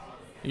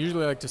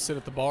Usually I like to sit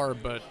at the bar,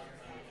 but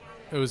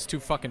it was too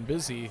fucking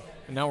busy.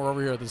 And now we're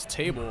over here at this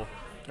table.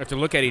 We have to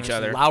look at each It's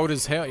other. loud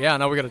as hell. Yeah,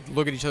 now we got to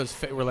look at each other's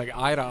face. We're like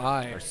eye to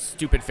eye. Our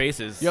stupid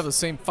faces. You have the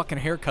same fucking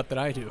haircut that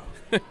I do.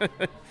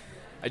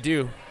 I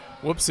do.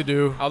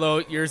 Whoopsie-doo. Although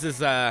yours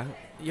is, you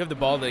have the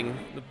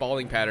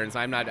balding patterns.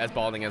 I'm not as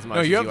balding as much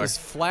No, as you have are. this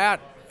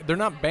flat. They're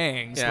not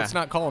bangs. Yeah. Let's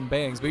not call them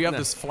bangs. But you have No.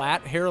 this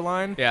flat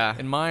hairline. Yeah.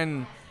 And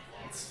mine.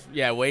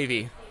 Yeah,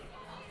 wavy.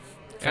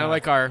 Kind Yeah. of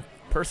like our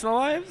personal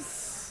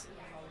lives.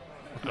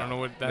 I don't know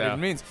what that Yeah. even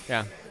means.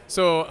 Yeah.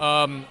 So,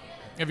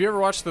 have you ever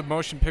watched the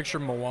motion picture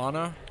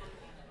Moana?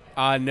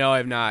 No,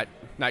 I've not.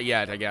 Not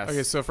yet, I guess.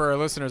 Okay, so for our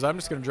listeners, I'm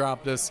just going to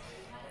drop this.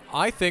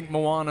 I think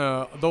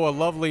Moana, though a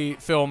lovely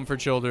film for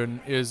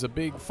children, is a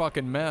big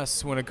fucking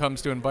mess when it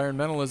comes to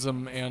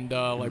environmentalism and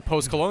like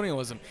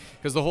post-colonialism.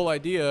 Because the whole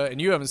idea,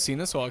 and you haven't seen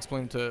this, so I'll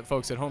explain to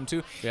folks at home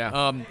too. Yeah.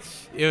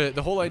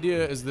 The whole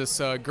idea is this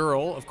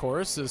girl, of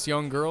course, this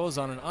young girl is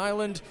on an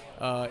island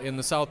in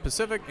the South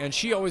Pacific, and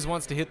she always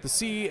wants to hit the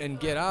sea and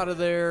get out of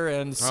there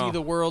and see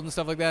the world and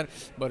stuff like that.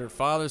 But her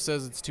father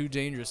says it's too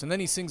dangerous. And then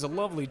he sings a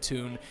lovely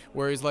tune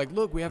where he's like,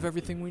 look, we have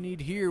everything we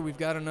need here. We've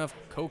got enough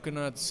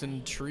coconuts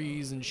and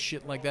trees and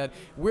shit like that.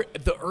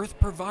 The earth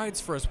provides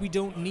for us. We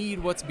don't need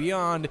what's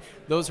beyond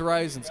those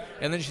horizons.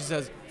 And then she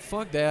says,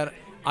 fuck that.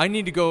 I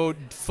need to go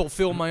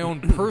fulfill my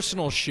own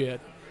personal shit.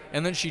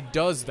 And then she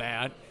does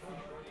that.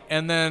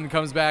 And then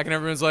comes back and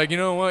everyone's like, you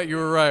know what? You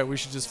were right. We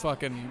should just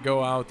fucking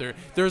go out there.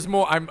 There's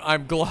more.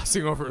 I'm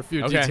glossing over a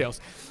few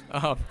details.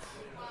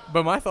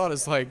 But my thought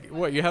is like,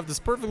 what? You have this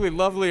perfectly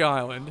lovely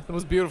island, the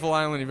most beautiful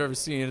island you've ever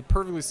seen. It's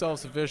perfectly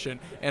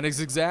self-sufficient, and it's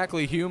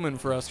exactly human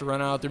for us to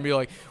run out there and be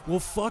like, well,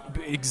 fuck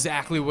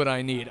exactly what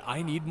I need.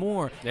 I need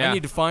more. Yeah. I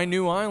need to find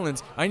new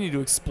islands. I need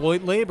to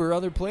exploit labor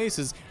other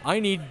places.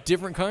 I need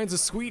different kinds of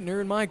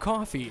sweetener in my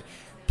coffee.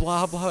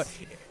 Blah, blah.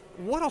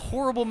 What a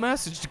horrible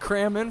message to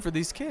cram in for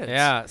these kids.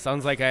 Yeah,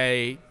 sounds like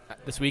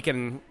this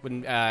weekend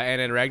when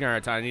Anna and Ragnar are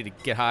in town, I need to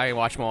get high and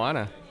watch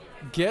Moana.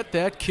 Get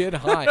that kid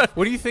high.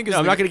 What do you think is No,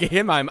 I'm not going to get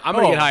him high. I'm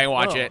going to get high and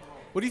watch it.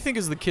 What do you think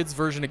is the kid's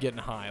version of getting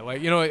high?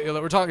 Like, you know,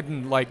 we're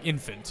talking like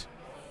infant.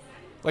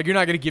 Like, you're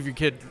not going to give your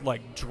kid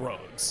like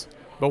drugs.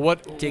 But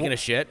what? Taking a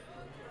shit.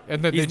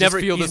 And then He's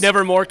feel he's this,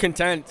 never more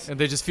content. and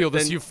they just feel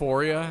this than-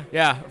 euphoria.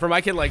 Yeah, for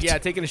my kid, like, yeah,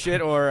 taking a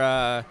shit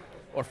or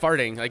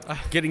farting, like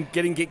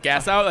getting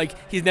gas out. Like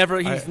he's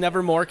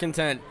never more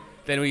content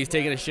than when he's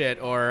taking a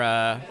shit or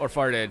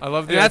farted. I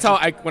love and that's how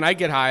when I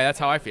get high, that's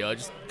how I feel.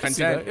 Just I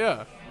see content. that,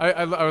 yeah.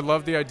 I would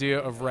love the idea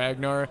of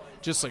Ragnar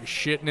just like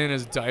shitting in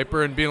his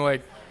diaper and being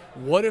like,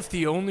 what if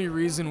the only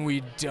reason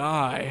we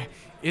die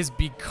is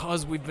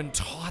because we've been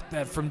taught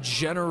that from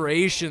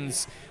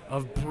generations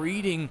of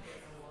breeding?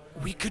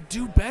 We could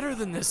do better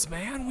than this,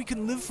 man. We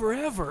can live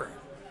forever.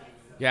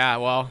 Yeah,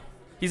 well,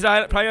 he's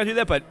not probably not do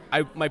that, but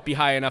I might be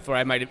high enough where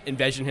I might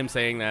envision him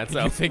saying that.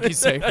 So You think he's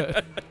saying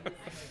that?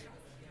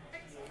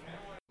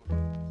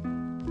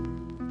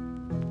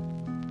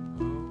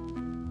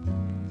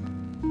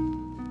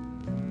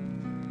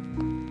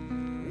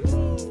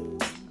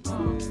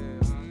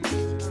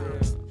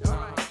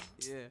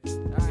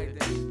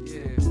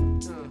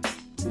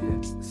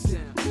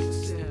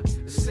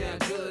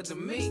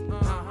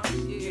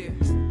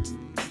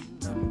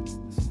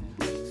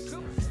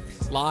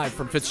 Live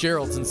from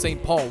Fitzgerald's in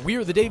St. Paul, we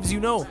are the Daves you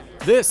know.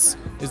 This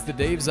is the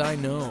Daves I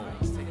know.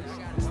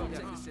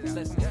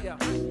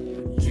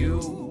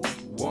 You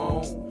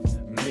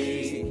want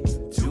me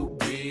to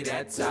be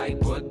that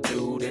type of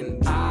dude,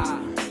 and I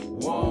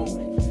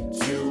want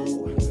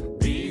to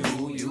be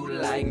who you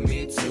like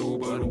me to,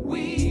 but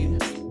we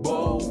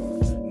both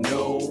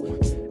know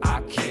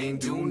I can't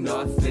do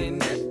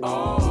nothing at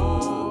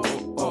all.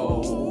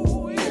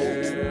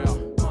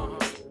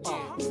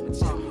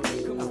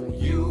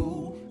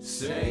 You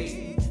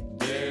say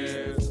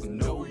there's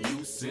no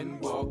use in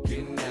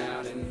walking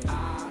out, and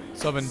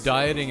So I've been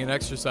dieting and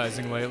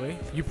exercising lately.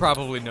 You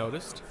probably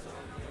noticed.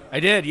 I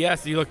did.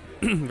 Yes, you look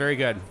very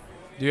good.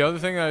 The other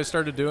thing I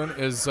started doing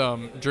is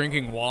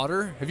drinking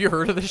water. Have you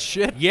heard of this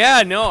shit?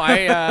 Yeah, no,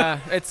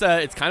 it's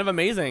kind of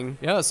amazing.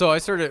 Yeah, so I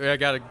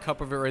got a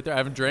cup of it right there. I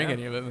haven't drank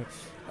any of it.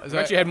 I've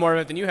actually had more of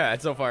it than you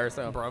had so far.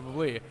 So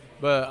Probably.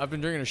 But I've been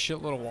drinking a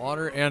shitload of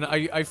water, and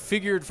I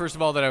figured, first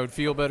of all, that I would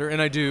feel better,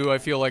 and I do. I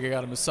feel like I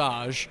got a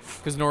massage,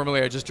 because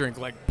normally I just drink,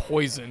 like,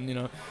 poison, you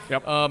know?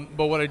 Yep.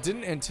 But what I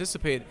didn't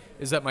anticipate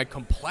is that my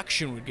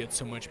complexion would get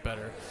so much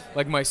better.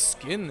 Like, my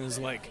skin is,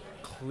 like,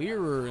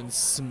 clearer and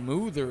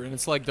smoother, and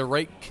it's, like, the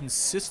right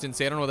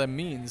consistency. I don't know what that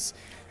means,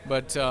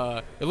 but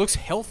it looks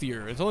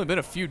healthier. It's only been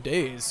a few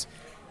days.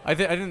 I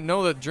didn't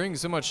know that drinking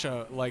so much,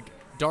 like,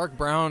 dark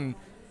brown,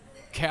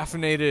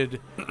 caffeinated,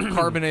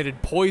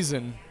 carbonated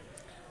poison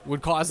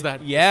would cause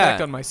that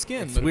effect on my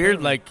skin. It's but weird,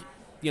 apparently- like,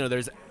 you know,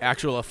 there's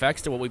actual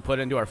effects to what we put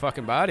into our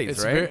fucking bodies,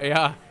 It's right? very,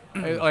 yeah.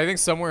 I think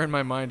somewhere in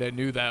my mind I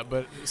knew that,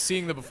 but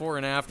seeing the before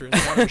and after is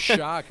kind of a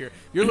shock here.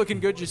 You're looking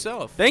good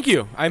yourself. Thank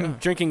you. I'm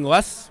drinking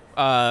less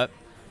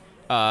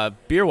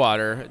beer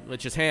water,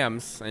 which is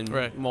hams, and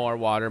Right. more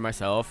water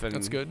myself. And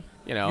That's good.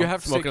 You know, You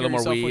have to take smoking a care of little more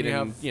yourself weed, when you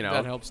and have,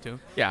 that helps too.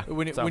 Yeah.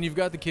 When you've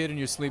got the kid and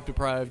you're sleep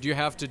deprived, you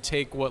have to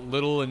take what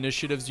little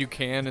initiatives you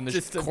can in the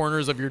Just to-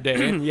 corners of your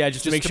day. Yeah,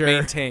 just to make sure.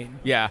 maintain.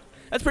 Yeah,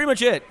 that's pretty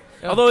much it.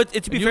 Yeah. Although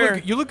to be And fair,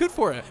 you look good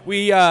for it.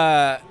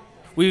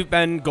 we've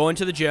been going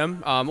to the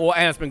gym. Well,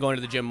 Anna's been going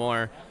to the gym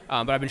more,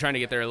 but I've been trying to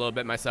get there a little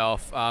bit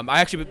myself.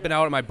 I actually been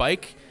out on my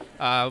bike,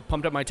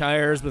 pumped up my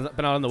tires, been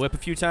out on the whip a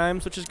few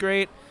times, which is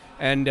great,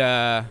 and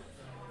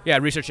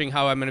researching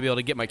how I'm going to be able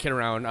to get my kid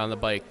around on the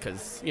bike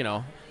because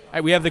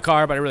we have the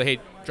car, but I really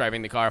hate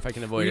driving the car if I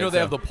can avoid it. They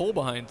have the pull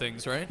behind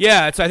things, right?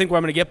 Yeah, that's I think where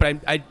I'm going to get, but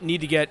I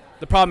need to get.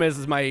 The problem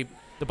is the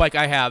bike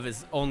I have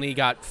is only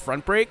got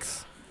front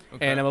brakes,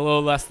 and I'm a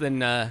little less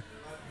than. I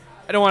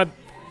want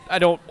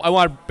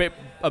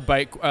a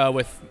bike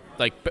with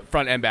like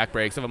front and back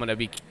brakes if I'm going to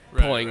be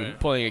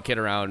pulling a kid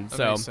around.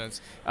 That makes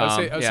sense. I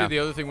would say the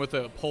other thing with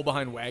the pull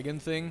behind wagon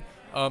thing.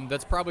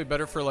 That's probably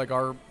better for like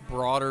our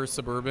broader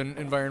suburban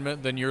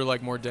environment than your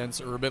like more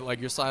dense urban. Like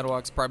your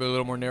sidewalk's probably a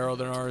little more narrow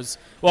than ours.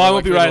 Well, I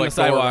won't be riding like the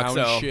sidewalk,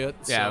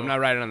 I'm not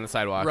riding on the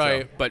sidewalk.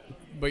 Right, so,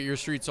 but your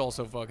streets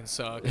also fucking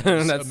suck.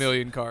 There's a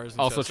million cars.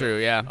 And also shit, true.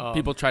 Yeah,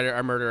 people try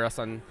to murder us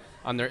in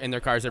their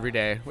cars every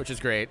day, which is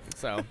great.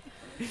 So.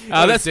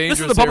 This is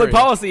the public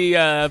policy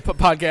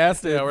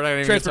podcast. Yeah, we're not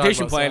even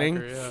transportation planning.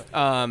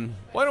 Soccer,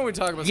 why don't we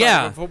talk about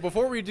soccer?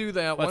 Before we do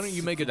that, why don't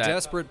you make a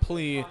desperate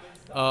plea?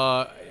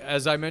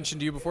 As I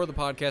mentioned to you before the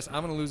podcast,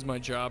 I'm going to lose my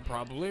job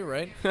probably,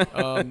 right?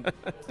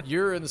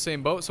 You're in the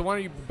same boat, so why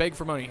don't you beg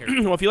for money here?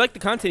 Well, if you like the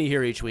content you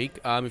hear each week,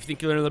 if you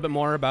think you learn a little bit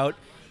more about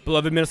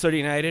beloved Minnesota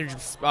United,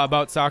 just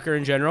about soccer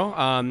in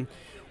general,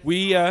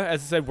 we,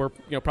 as I said, we're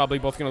probably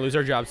both going to lose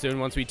our jobs soon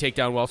once we take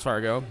down Wells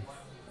Fargo.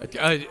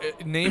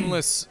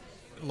 Nameless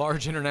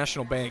large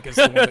international bank is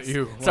the one that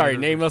you. Sorry,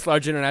 nameless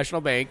large international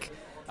bank,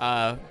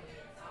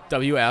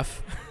 WF.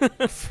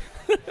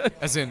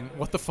 As in,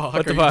 what the fuck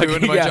what the are fuck? you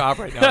doing to my job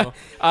right now?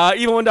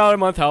 Even $1 a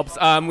month helps.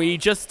 We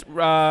just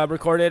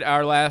recorded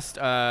our last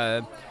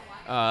Watch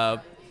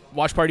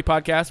Party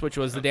podcast, which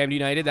was the Damned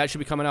United. That should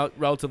be coming out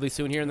relatively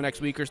soon here in the next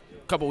week or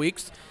couple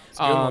weeks.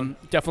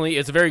 Definitely,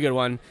 it's a very good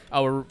one.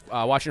 We're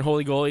watching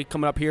Holy Goalie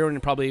coming up here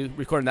and probably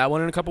recording that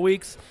one in a couple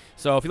weeks.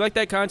 So if you like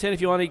that content,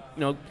 if you want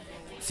to,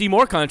 see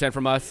more content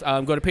from us,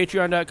 go to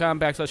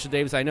patreon.com/the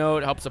Daves I Know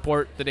to help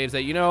support the Daves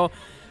that you know.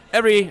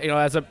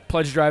 As a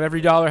pledge drive,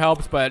 every $1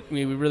 helps, but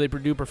we really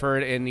do prefer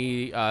it in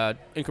the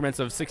increments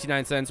of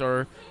 69 cents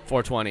or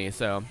 $4.20.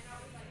 So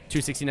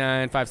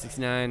 $2.69,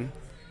 $5.69,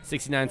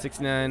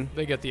 $69.69.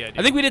 They get the idea.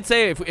 I think we did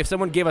say if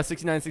someone gave us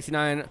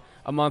 $69.69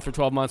 a month for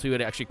 12 months, we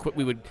would actually quit.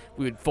 We would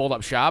fold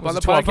up shop on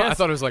the 12 podcast. I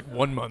thought it was like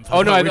 1 month.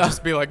 Oh no, we'd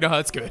just be like, no,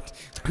 that's good.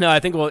 No, I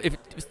think if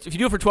you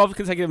do it for 12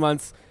 consecutive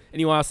months and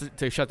you want us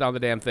to shut down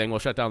the damn thing, we'll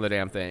shut down the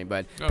damn thing.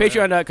 But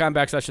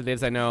patreon.com/the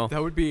Daves I Know.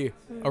 That would be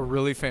a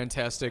really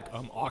fantastic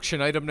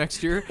auction item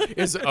next year.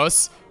 Is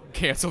us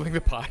canceling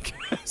the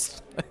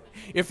podcast.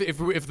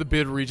 If the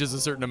bid reaches a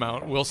certain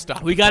amount, we'll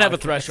stop. We gotta have a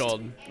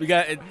threshold. We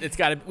gotta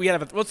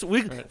have.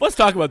 Let's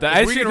talk about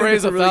that. If we can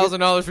raise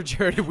 $1,000 for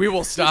charity, we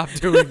will stop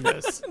doing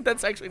this.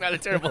 That's actually not a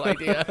terrible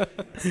idea.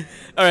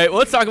 All right, well,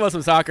 let's talk about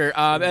some soccer.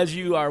 As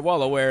you are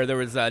well aware, there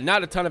was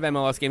not a ton of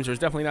MLS games. There was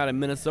definitely not a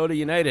Minnesota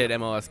United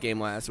MLS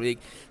game last week.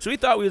 So we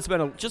thought we would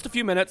spend just a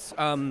few minutes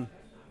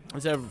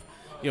instead of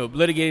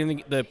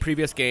litigating the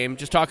previous game,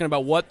 just talking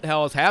about what the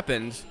hell has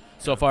happened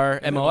so far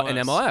in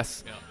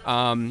MLS.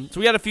 Yeah. So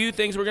we had a few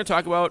things we're going to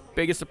talk about.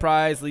 Biggest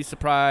surprise, least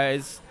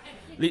surprising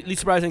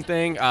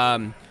thing.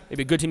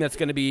 Maybe a good team that's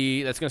going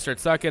to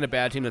start sucking, a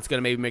bad team that's going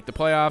to maybe make the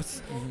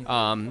playoffs.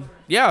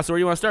 Mm-hmm. So where do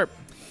you want to start?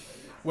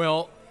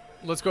 Well,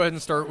 let's go ahead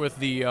and start with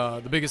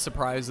the biggest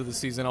surprise of the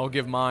season. I'll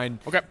give mine.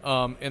 Okay.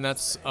 And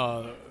that's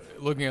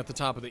looking at the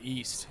top of the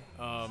East.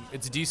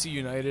 It's DC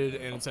United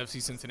and it's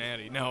FC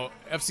Cincinnati. Now,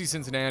 FC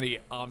Cincinnati,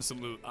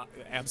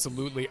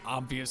 absolutely,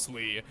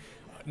 obviously,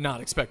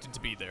 not expected to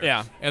be there.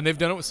 Yeah. And they've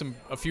done it with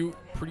a few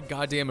pretty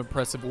goddamn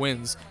impressive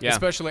wins,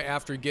 especially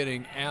after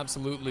getting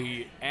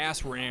absolutely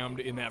ass-rammed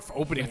in that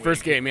opening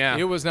first game, yeah.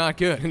 It was not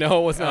good.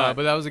 No, it was not.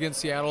 But that was against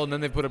Seattle, and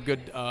then they put up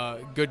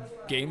good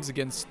games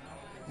against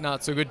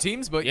not so good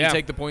teams, but you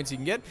take the points you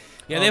can get.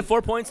 Yeah, they have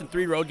 4 points in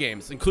 3 road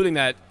games, including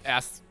that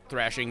ass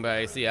thrashing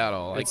by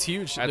Seattle. It's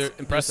huge. That's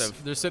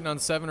impressive. They're sitting on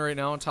 7 right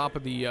now, on top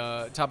of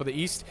the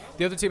East.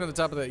 The other team at the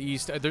top of the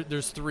East,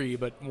 there's 3,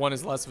 but one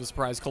is less of a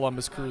surprise.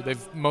 Columbus Crew.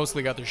 They've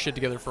mostly got their shit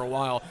together for a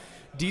while.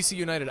 DC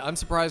United, I'm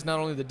surprised not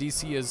only that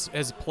DC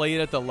has played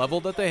at the level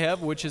that they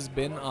have, which has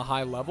been a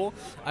high level.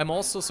 I'm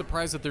also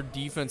surprised that their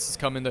defense has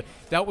come into.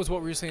 That was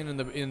what we were saying in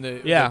the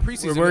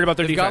preseason. We're worried about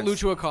their defense. They've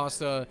got Lucho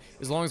Acosta.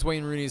 As long as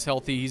Wayne Rooney is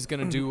healthy, he's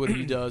going to do what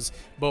he does.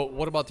 But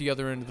what about the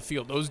other end of the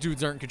field? Those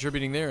dudes aren't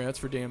contributing there. That's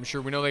for damn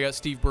sure. We know they got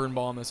Steve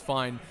Birnbaum. That's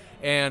fine.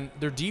 And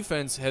their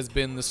defense has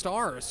been the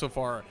star so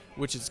far,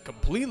 which is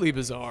completely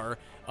bizarre.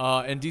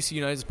 And DC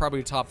United is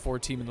probably a top 4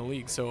 team in the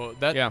league. So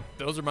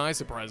those are my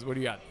surprises. What do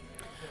you got?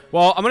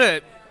 Well,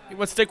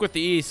 let's stick with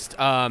the East.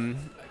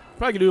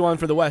 Probably could do one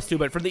for the West too,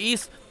 but for the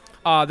East,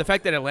 the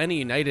fact that Atlanta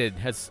United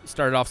has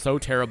started off so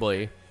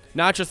terribly,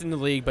 not just in the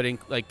league, but in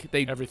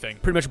they Everything.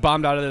 pretty much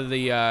bombed out of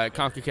the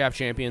CONCACAF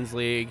Champions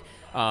League.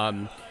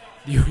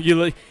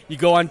 You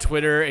go on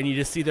Twitter and you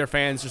just see their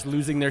fans just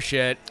losing their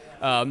shit,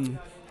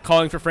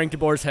 calling for Frank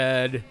DeBoer's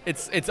head.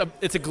 It's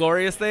a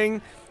glorious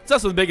thing. It's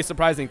also the biggest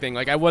surprising thing.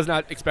 Like, I was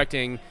not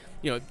expecting,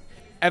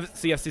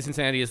 CFC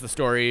Cincinnati is the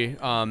story,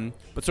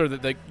 but sort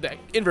of the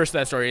inverse of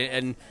that story.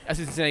 And FC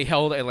Cincinnati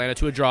held Atlanta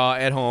to a draw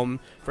at home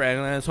for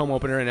Atlanta's home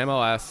opener in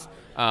MLS.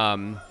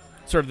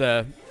 Sort of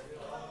the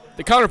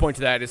counterpoint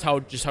to that is how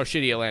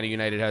shitty Atlanta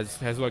United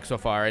has looked so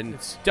far, and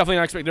it's definitely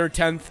not expected. They're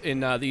 10th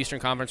in the Eastern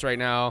Conference right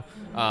now.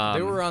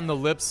 They were on the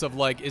lips of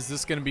is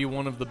this going to be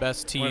one of the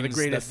best teams one of the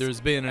greatest that there's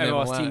been in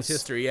MLS team's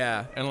history?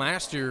 Yeah, and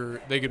last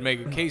year they could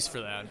make a case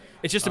for that.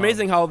 It's just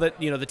amazing how that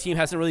the team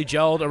hasn't really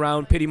gelled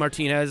around Pity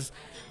Martinez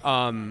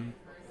and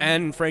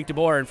Frank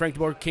DeBoer. And Frank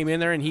DeBoer came in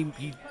there and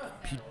he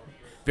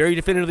very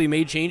definitively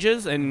made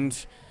changes, and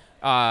so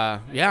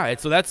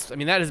that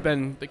has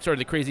been sort of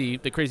the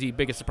crazy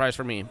biggest surprise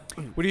for me.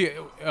 What do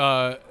you?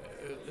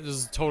 This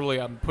is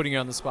totally, I'm putting you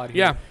on the spot here.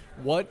 Yeah.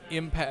 What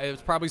impact?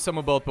 It's probably some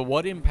of both, but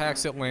what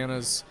impacts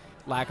Atlanta's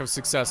lack of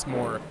success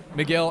more?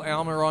 Miguel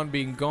Almiron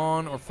being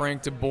gone, or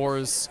Frank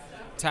DeBoer's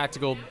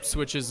tactical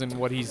switches and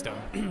what he's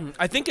done?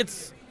 I think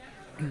it's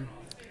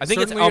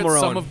Certainly Almiron. It's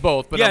some of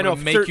both, but I'm going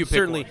to make you pick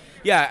certainly. one.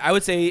 Yeah, I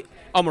would say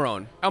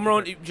Almiron.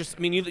 Almiron,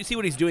 you see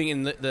what he's doing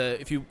in the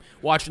if you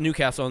watch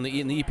Newcastle in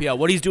the EPL,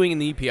 what he's doing in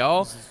the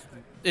EPL,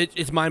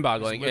 it's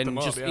mind-boggling. Just lit And them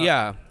up, just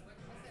yeah.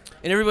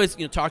 And everybody's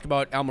talked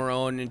about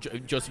Almiron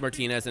and Joseph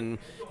Martinez and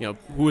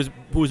who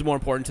was more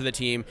important to the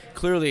team.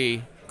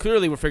 Clearly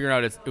we're figuring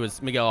out it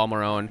was Miguel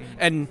Almiron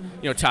and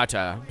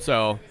Tata.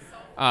 So,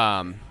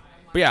 but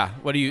yeah,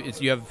 what do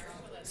you have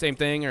same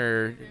thing,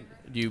 or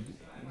do you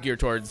gear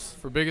towards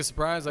For biggest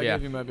surprise, I Yeah.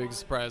 gave you my biggest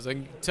surprise. I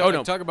can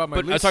talk about my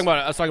but least. I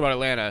was talking about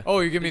Atlanta. Oh,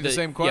 you give me the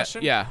same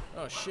question? Yeah.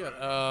 Oh shit.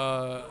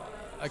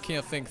 I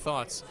can't think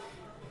thoughts.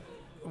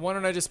 Why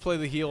don't I just play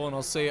the heel and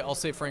I'll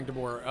say Frank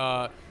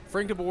DeBoer.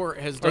 Frank DeBoer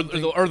has done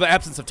Or the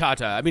absence of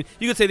Tata. I mean,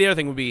 you could say the other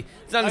thing would be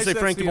it's not necessarily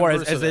Frank that's the DeBoer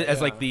inverse of that,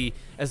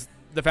 as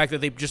the fact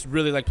that they just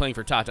really like playing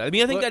for Tata. I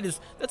mean, I think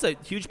that's a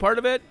huge part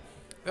of it.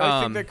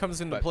 I think that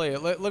comes into but- play.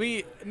 I'm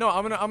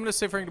gonna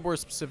say Frank DeBoer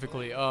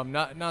specifically.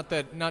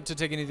 Not to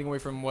take anything away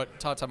from what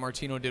Tata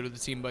Martino did with the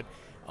team, but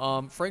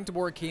Frank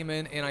DeBoer came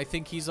in and I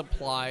think he's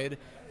applied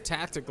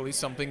tactically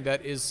something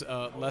that is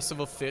less of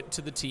a fit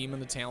to the team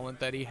and the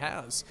talent that he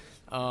has.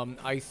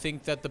 I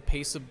think that the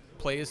pace of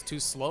play is too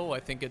slow.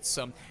 I think it's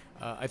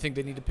I think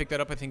they need to pick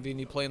that up. I think they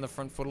need to play in the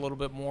front foot a little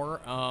bit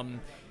more.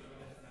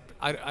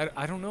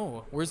 I don't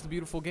know. Where's the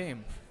beautiful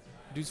game?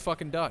 Dude's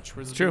fucking Dutch.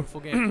 Where's the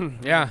beautiful game?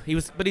 Yeah,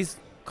 but he's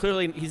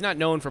clearly he's not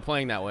known for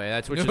playing that way.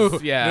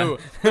 No.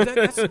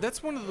 But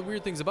that's one of the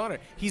weird things about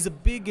it. He's a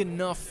big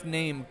enough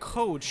name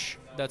coach.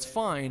 That's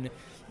fine.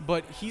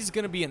 But he's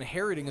going to be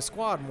inheriting a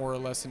squad more or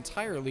less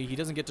entirely. He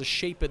doesn't get to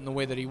shape it in the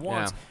way that he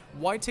wants. Yeah.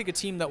 Why take a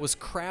team that was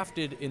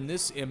crafted in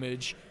this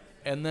image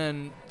and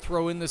then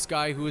throw in this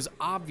guy who is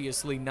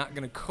obviously not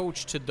going to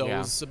coach to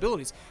those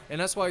abilities?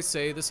 And that's why I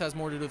say this has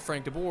more to do with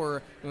Frank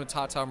DeBoer than with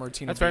Tata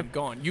Martino being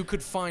gone. You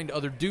could find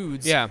other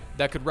dudes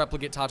that could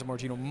replicate Tata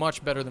Martino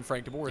much better than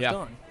Frank DeBoer has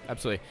done.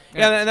 Absolutely.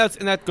 Yeah,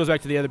 and that goes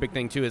back to the other big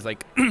thing too is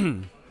like,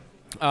 and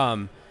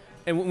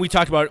we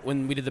talked about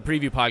when we did the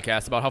preview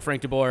podcast about how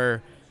Frank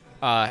DeBoer.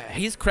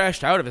 He's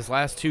crashed out of his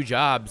last two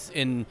jobs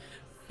in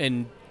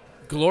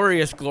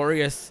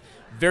glorious,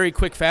 very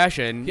quick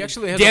fashion. He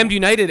actually has Damned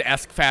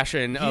United-esque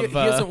fashion. He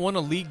hasn't won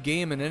a league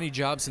game in any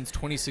job since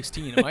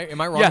 2016.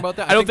 Am I wrong about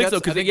that? I don't think so.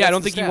 Because I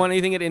don't think he stat. won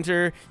anything at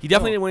Inter. He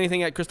definitely didn't win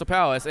anything at Crystal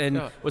Palace,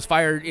 and was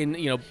fired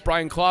in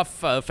Brian Clough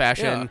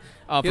fashion.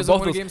 He hasn't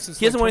won a game since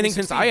he hasn't won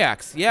anything 2016. since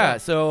Ajax. Yeah.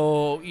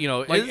 So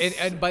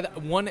and by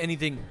that, won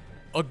anything,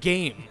 a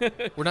game.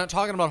 We're not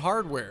talking about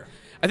hardware.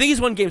 I think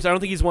he's won games. I don't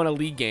think he's won a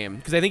league game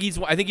because I think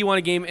he won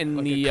a game in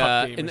Like the a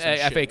cup game or some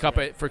FA shit. Cup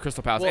for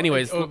Crystal Palace. Well,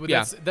 Anyways,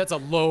 that's a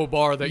low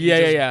bar that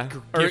yeah. you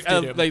just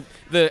gifted him. Like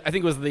I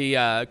think it was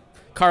the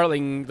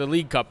Carling, the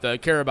League Cup, the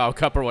Carabao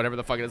Cup, or whatever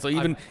the fuck it is. So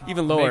even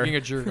lower. Making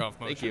a jerk off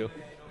motion. Thank you.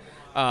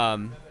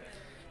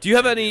 Do you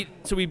have any?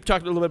 So we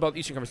talked a little bit about the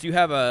Eastern Conference. Do you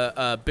have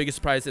a biggest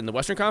surprise in the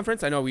Western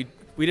Conference? I know we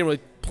didn't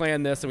really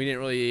plan this, and we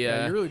didn't really,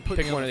 you're really putting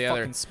pick me one on or the the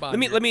other. fucking spot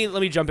Let here.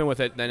 me jump in with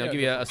it. Then I'll Yeah, give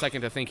you go a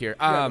second to think here.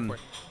 Yeah, go for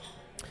it.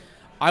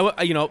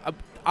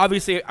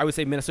 Obviously, I would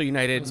say Minnesota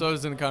United. So I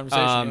was in the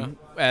conversation.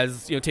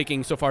 As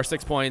taking so far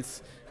 6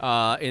 points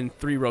in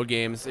 3 road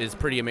games is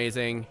pretty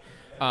amazing.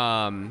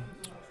 But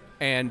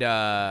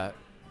I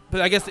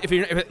guess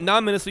if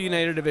non-Minnesota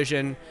United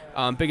division,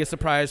 biggest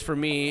surprise for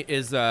me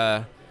is,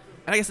 and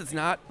I guess it's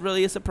not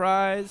really a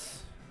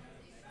surprise,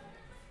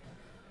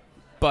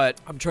 but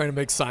I'm trying to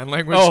make sign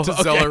language to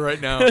okay. Zeller right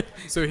now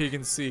so he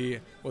can see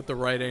what the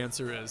right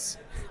answer is.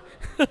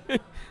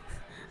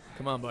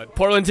 Come on, bud.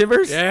 Portland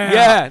Timbers.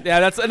 Yeah.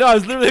 That's I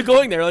was literally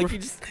going there. Like you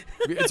just.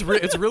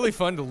 It's really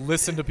fun to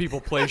listen to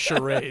people play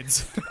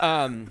charades. But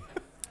I'm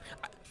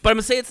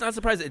gonna say it's not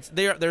surprising.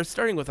 They're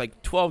starting with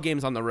like 12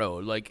 games on the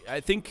road. Like I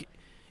think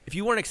if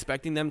you weren't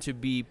expecting them to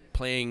be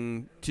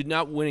playing to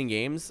not winning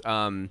games,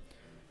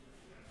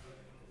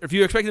 if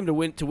you expect them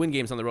to win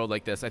games on the road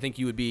like this, I think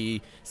you would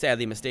be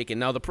sadly mistaken.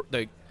 Now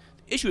the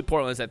issue with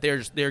Portland is that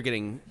they're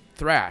getting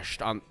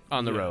thrashed on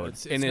the road,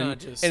 it's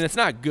it's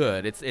not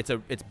good.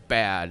 It's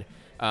bad.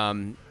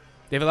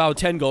 They've allowed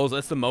 10 goals.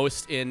 That's the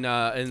most in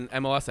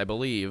MLS, I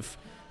believe.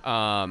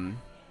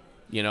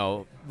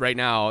 Right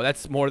now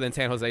that's more than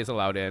San Jose's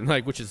allowed in,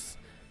 which is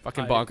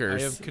fucking bonkers.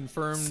 I have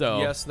confirmed.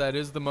 Yes, that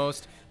is the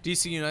most.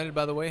 DC United,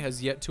 by the way,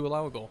 has yet to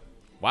allow a goal.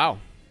 Wow,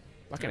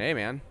 fucking A,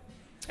 man.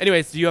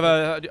 Anyways, do you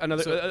have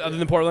another other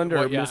than Portland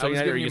or Minnesota United? I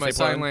was giving you my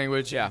sign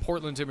language. Yeah.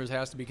 Portland Timbers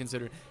has to be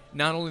considered.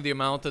 Not only the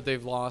amount that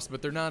they've lost,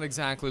 but they're not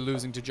exactly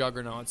losing to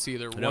juggernauts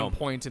either. No. 1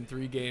 point in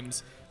 3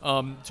 games.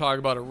 Talk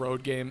about a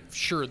road game.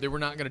 Sure, they were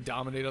not going to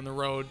dominate on the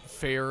road.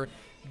 Fair,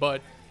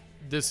 but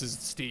this is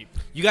steep.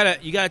 You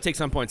gotta take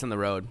some points on the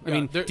road. Yeah, I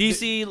mean, this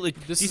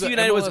DC is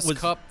United MLS was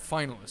Cup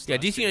finalist. Yeah,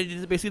 DC United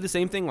did basically the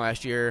same thing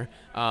last year.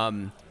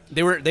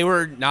 They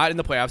were not in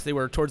the playoffs. They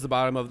were towards the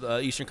bottom of the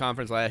Eastern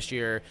Conference last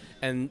year,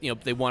 and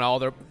they won all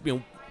their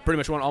pretty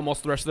much won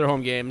almost the rest of their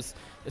home games.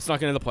 It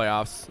snuck into the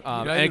playoffs,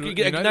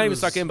 United not even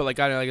stuck in, but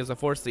got in as a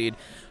 4th seed.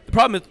 The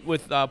problem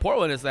with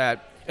Portland is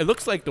that it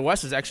looks like the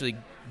West is actually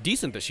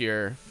decent this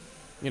year.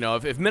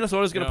 If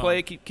Minnesota's going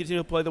to continue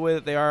to play the way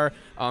that they are,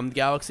 the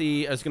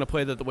Galaxy is going to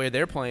play the way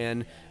they're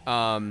playing.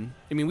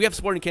 We have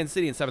Sporting Kansas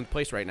City in 7th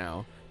place right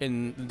now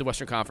in the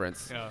Western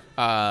Conference.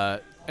 Yeah.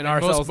 And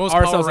most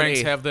power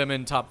ranks have them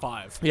in top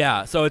 5.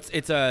 Yeah, so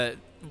it's a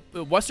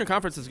Western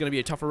Conference is going to be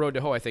a tougher road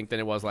to hoe, I think,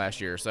 than it was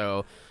last year.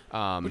 So,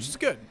 which is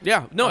good.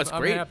 Yeah, no, it's I'm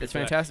great. happy It's for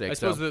that. fantastic. I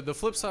suppose the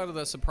flip side of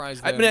that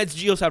surprise. It's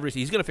Gio Savarese.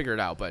 He's going to figure it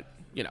out, but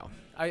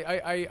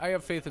I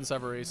have faith in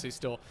Savarese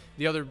still.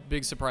 The other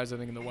big surprise, I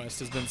think, in the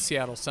West has been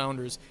Seattle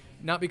Sounders.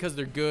 Not because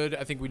they're good.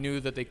 I think we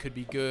knew that they could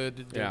be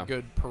good. They're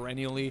good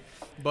perennially.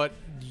 But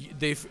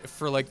they've,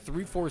 for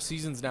 3-4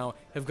 seasons now,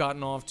 have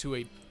gotten off to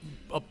a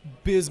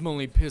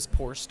abysmally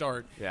piss-poor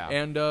start. Yeah.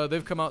 And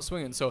they've come out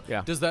swinging. So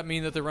does that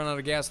mean that they run out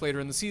of gas later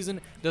in the season?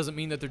 Doesn't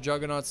mean that they're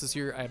juggernauts this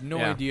year. I have no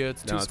idea.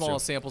 It's too small a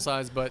sample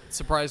size, but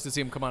surprised to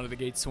see them come out of the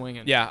gate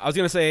swinging. Yeah, I was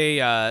going to say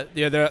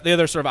the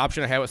other sort of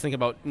option I had was thinking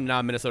about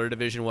non-Minnesota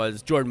division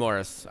was Jordan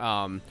Morris.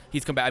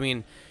 He's come back.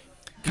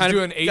 He's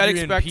doing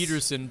Adrian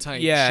Peterson type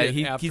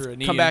shit after a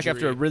knee come back injury.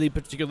 after a really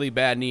particularly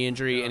bad knee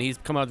injury, and he's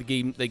come out of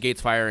the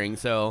gates firing.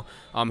 So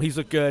he's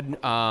looked good,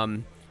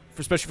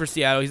 especially for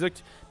Seattle. He's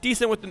looked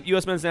decent with the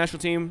U.S. men's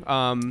national team,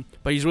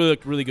 but he's really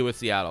looked really good with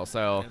Seattle.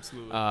 So,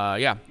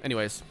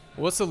 anyways.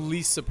 What's the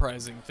least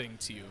surprising thing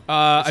to you?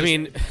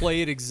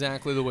 Play it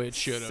exactly the way it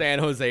should have. San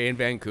Jose and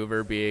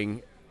Vancouver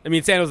San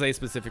Jose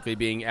specifically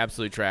being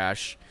absolute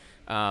trash.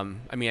 I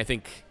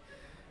think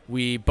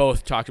we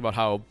both talked about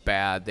how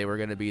bad they were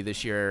going to be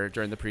this year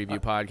during the preview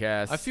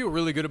podcast. I feel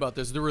really good about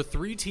this. There were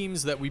 3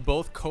 teams that we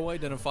both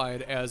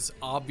co-identified as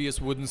obvious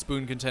wooden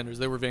spoon contenders.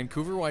 They were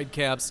Vancouver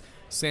Whitecaps,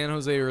 San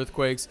Jose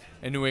Earthquakes,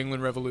 and New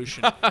England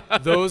Revolution.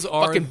 Those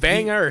are fucking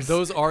bangers.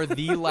 Those are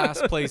the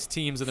last place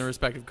teams in their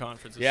respective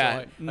conferences.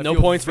 Yeah, so no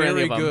points for any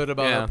very of them. good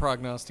about our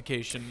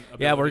prognostication abilities.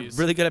 Yeah, we're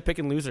really good at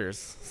picking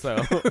losers.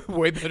 So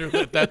way better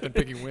at that than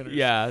picking winners.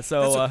 Yeah,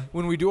 so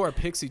when we do our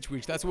picks each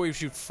week, that's the way we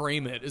should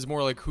frame it. Is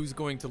more like who's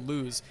going to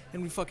lose,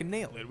 and we fucking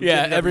nail it.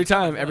 Every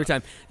time.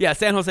 Yeah,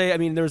 San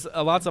Jose. There's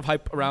lots of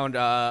hype around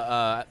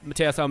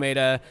Mateus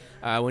Almeida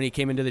when he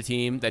came into the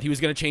team that he was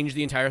going to change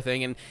the entire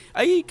thing, and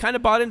I kind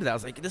of bought into that. I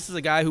was like, this is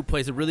a guy who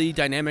plays a really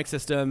dynamic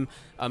system.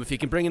 If he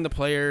can bring in the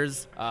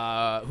players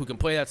who can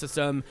play that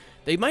system,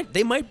 they might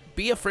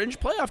be a fringe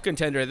playoff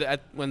contender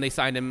when they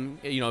signed him,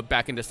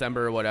 back in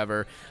December or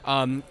whatever.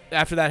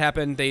 After that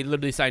happened, they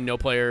literally signed no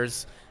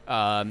players.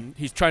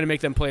 He's trying to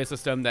make them play a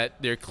system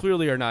that they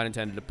clearly are not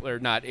intended to, or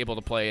not able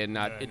to play, and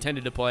not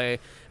intended to play.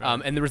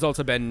 And the results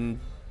have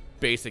been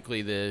basically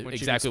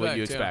exactly what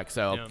you expect.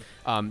 So,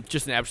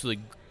 just an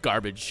absolutely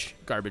garbage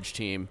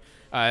team.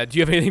 Do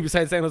you have anything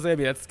besides San Jose?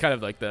 That's kind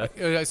of like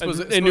I suppose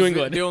in New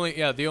England. The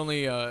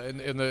only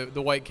in the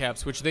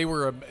Whitecaps, which they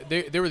were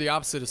the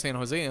opposite of San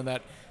Jose in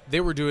that they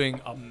were doing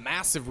a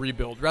massive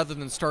rebuild rather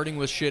than starting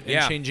with shit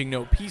and changing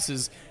no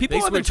pieces.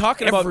 People have been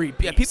talking about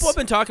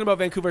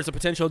Vancouver as a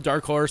potential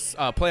dark horse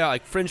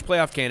fringe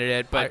playoff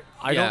candidate, but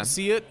I don't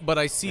see it. But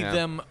I see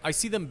them. I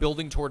see them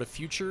building toward a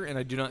future, and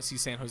I do not see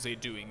San Jose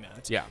doing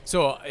that. Yeah.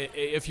 So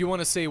if you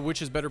want to say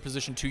which is better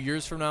positioned 2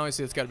 years from now, I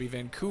say it's got to be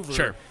Vancouver.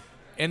 Sure.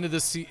 End of the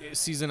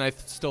season, I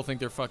still think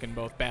they're fucking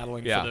both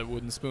battling for the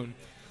wooden spoon.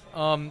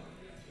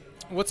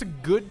 What's a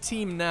good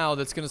team now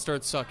that's going to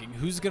start sucking?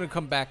 Who's going to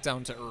come back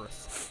down to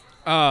earth?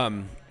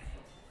 I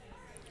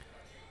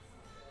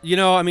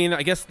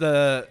guess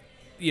the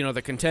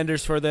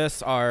contenders for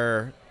this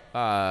are,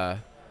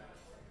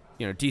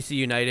 DC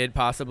United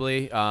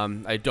possibly.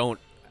 I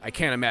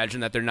can't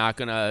imagine that they're not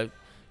going to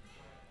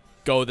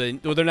go they're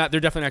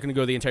definitely not going to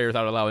go the entire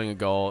without allowing a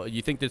goal.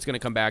 You think that's going to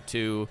come back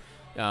to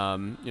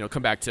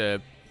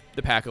the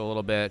pack a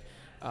little bit.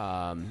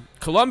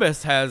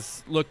 Columbus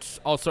has looked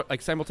also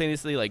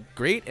simultaneously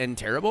great and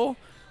terrible.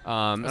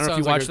 I don't know if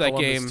you watched that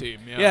game. Team,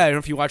 I don't know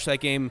if you watched that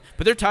game,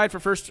 but they're tied for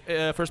first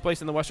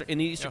place in the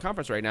Eastern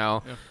Conference right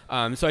now.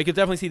 Yeah. So I could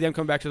definitely see them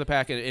come back to the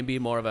pack and be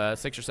more of a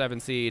 6 or 7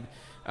 seed.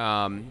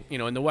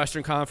 In the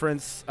Western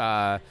Conference,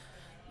 I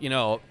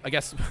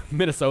guess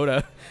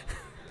Minnesota.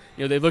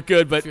 They look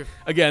good, but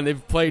again,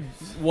 they've played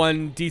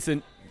one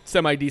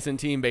semi-decent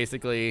team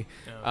basically.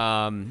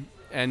 Yeah.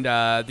 And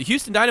the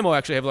Houston Dynamo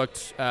actually have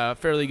looked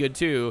fairly good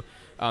too.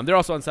 They're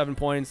also on 7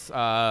 points.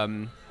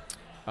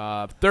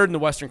 Third in the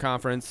Western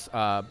Conference,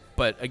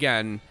 but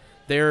again,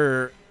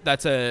 those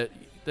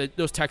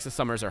Texas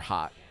summers are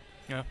hot.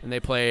 Yeah, and they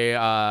play.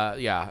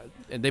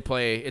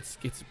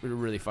 It's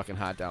really fucking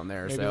hot down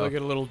there. Maybe so they'll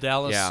get a little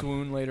Dallas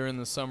swoon later in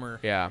the summer.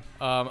 Yeah.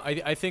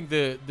 I think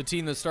the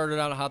team that started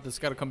out hot that's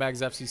got to come back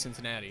is FC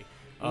Cincinnati.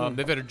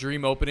 They've had a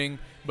dream opening,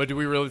 but do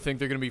we really think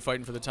they're going to be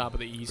fighting for the top of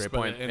the East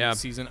by the end of the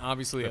season?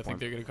 Obviously, I think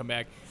they're going to come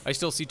back. I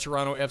still see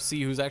Toronto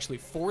FC, who's actually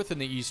 4th in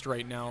the East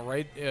right now,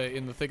 right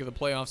in the thick of the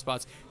playoff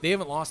spots. They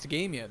haven't lost a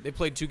game yet. They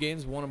played 2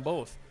 games, won them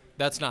both.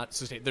 That's not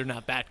sustained. They're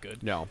not that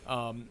good. No.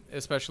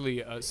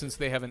 Especially since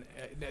they haven't.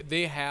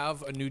 They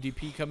have a new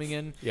DP coming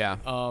in. Yeah.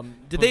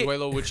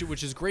 Pozuelo,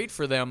 which is great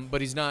for them,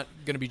 but he's not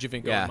going to be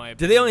Javinko in my opinion.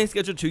 Did they only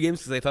schedule 2 games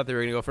because they thought they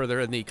were going to go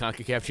further in the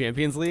CONCACAF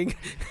Champions League?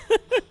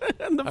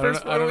 I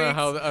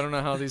don't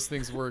know how these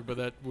things work, but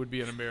that would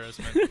be an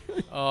embarrassment.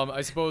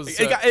 I suppose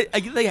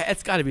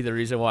it's got to be the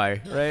reason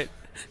why, right?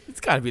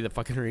 It's got to be the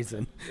fucking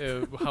reason.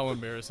 How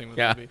embarrassing would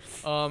that be?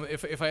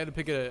 If I had to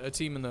pick a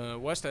team in the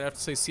West, I'd have to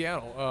say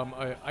Seattle.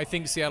 I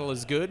think Seattle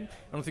is good. I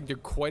don't think they're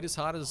quite as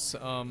hot as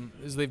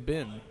they've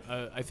been.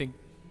 I think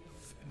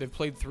they've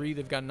played 3.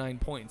 They've got 9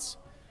 points.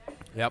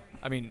 Yep.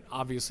 I mean,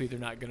 obviously they're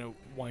not going to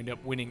wind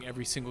up winning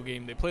every single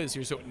game they play this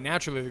year, so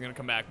naturally they're going to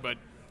come back. But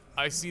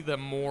I see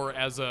them more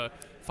as a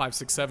 5,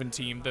 6, 7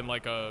 team than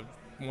like a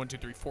 1, 2,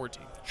 3, 4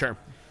 team. Sure.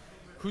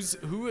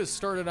 Who has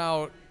started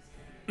out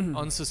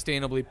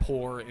unsustainably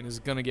poor and is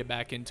going to get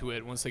back into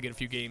it once they get a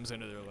few games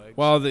into their legs?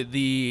 Well,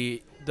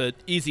 the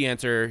easy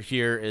answer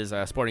here is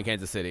Sporting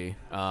Kansas City.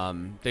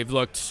 They've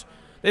looked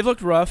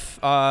rough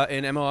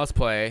in MLS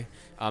play.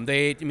 One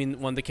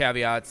of the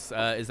caveats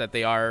is that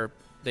they are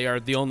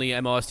the only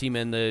MLS team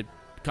in the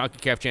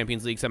CONCACAF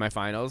Champions League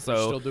semifinals.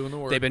 So still doing the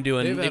work.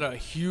 They've had a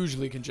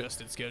hugely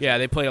congested schedule. Yeah,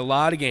 they played a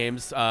lot of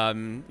games.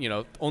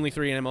 Only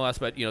 3 in MLS,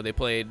 but they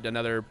played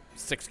another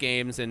 6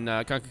 games in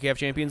CONCACAF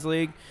Champions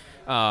League.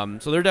 So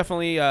they're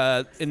definitely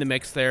in the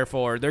mix there.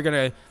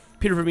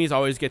 Peter Vermees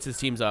always gets his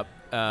teams up.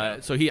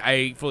 So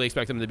I fully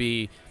expect them to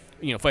be,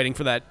 fighting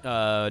for that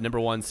number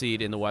 1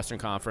 seed in the Western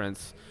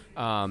Conference.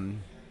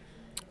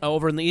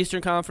 Over in the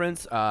Eastern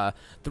Conference, the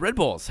Red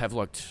Bulls have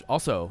looked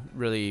also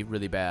really,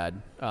 really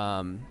bad,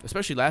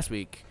 especially last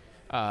week.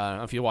 I don't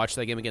know if you watched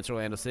that game against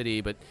Orlando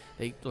City, but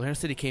Orlando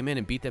City came in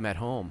and beat them at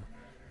home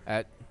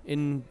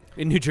in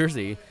New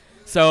Jersey.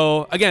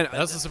 So again,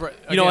 that's a surprise.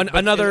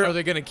 Another. Are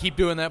they going to keep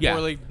doing that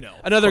poorly? No.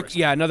 Another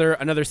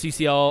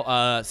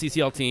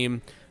CCL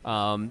team.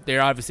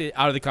 They're obviously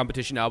out of the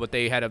competition now, but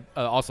they had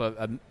also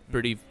a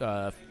pretty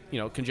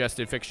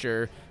congested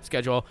fixture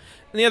schedule.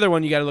 And the other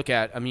one you got to look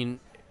at. I mean,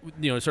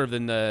 sort of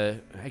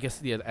the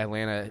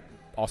Atlanta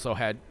also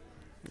had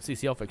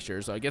CCL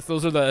fixtures. So I guess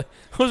those are the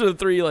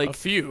 3 a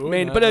few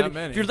main. Not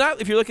many.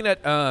 If you're looking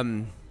at a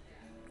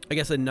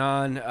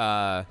non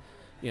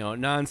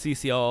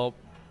CCL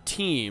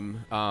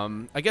team,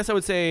 I guess I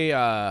would say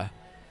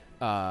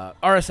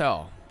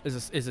RSL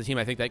is a team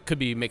I think that could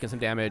be making some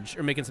damage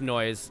or making some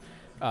noise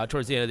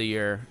towards the end of the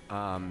year.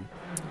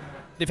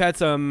 They've had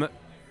some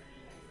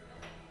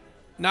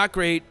not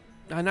great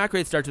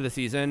start to the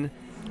season,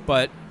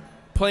 but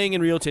playing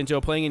in Rio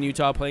Tinto, playing in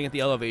Utah, playing at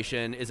the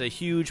elevation is a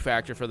huge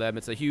factor for them.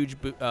 It's a huge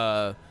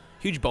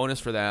bonus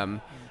for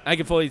them. I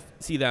can fully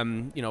see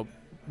them,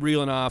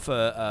 reeling off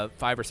a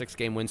 5 or 6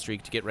 game win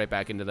streak to get right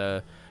back into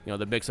the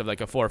the mix of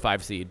like a 4 or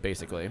 5 seed,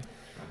 basically.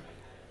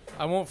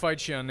 I won't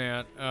fight you on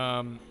that.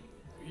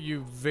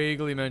 You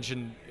vaguely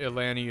mentioned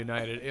Atlanta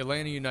United.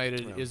 Atlanta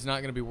United is not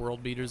going to be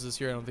world beaters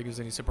this year. I don't think there's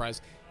any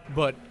surprise.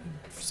 But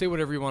say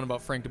whatever you want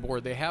about Frank de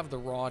Boer, they have the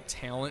raw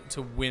talent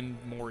to win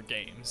more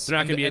games. They're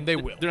not going to be, and they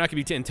will. They're not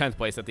going to be in 10th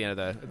place at the end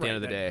of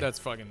the day. That's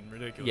fucking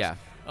ridiculous. Yeah.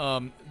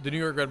 The New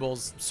York Red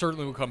Bulls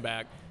certainly will come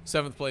back.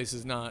 7th place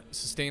is not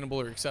sustainable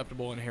or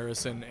acceptable in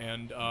Harrison,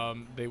 and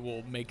they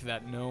will make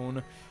that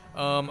known.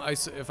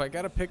 If I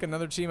got to pick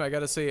another team, I got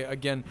to say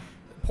again,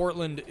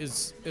 Portland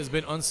has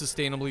been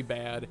unsustainably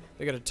bad.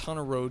 They got a ton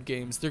of road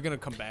games. They're going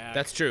to come back.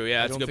 That's true.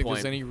 Yeah, that's a good point. I don't think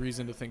there's any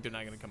reason to think they're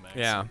not going to come back.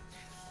 Yeah. So.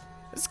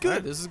 It's good.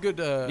 Right. This is good.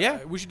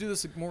 Yeah. We should do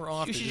this more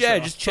often.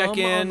 Just check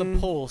in on the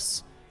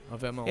pulse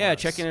of MLS. Yeah,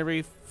 check in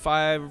every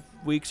 5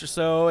 weeks or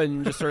so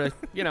and just sort of,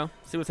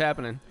 see what's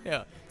happening.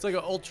 Yeah. It's like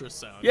an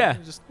ultrasound. Yeah.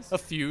 Just a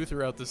few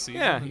throughout the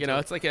season. Yeah,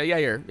 it's like your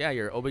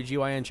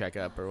OBGYN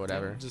checkup or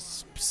whatever. Yeah,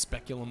 just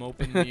speculum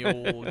open the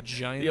old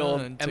vagina. The old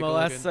and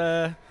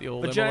MLS the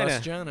old vagina. MLS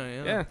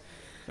vagina, Yeah.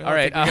 Well, all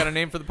right. We got a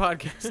name for the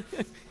podcast.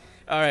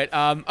 All right.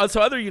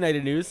 So other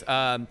United news.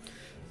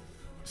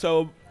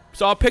 So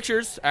saw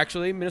pictures,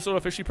 actually. Minnesota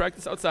officially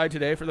practiced outside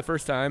today for the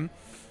first time.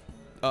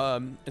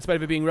 in spite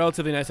of it being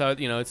relatively nice out,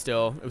 it was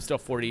still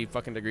 40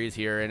 fucking degrees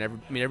here,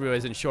 and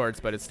everybody's in shorts,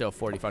 but it's still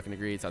 40 fucking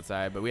degrees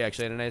outside. But we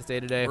actually had a nice day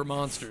today. We're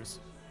monsters.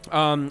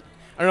 I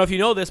don't know if you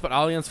know this, but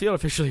Allianz Field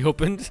officially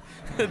opened.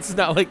 It's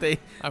not like they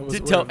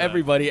did tell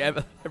everybody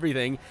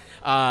everything.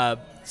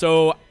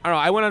 So I don't know.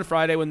 I went on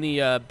Friday when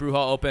the brew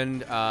hall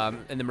opened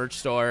in the merch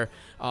store.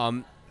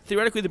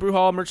 Theoretically, the brew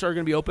hall merch store are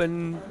going to be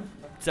open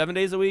 7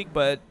 days a week,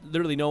 but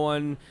literally no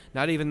one,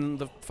 not even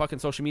the fucking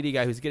social media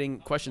guy who's getting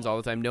questions all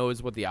the time,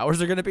 knows what the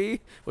hours are going to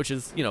be, which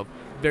is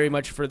very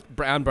much for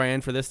on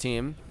brand for this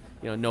team.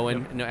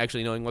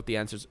 Actually knowing what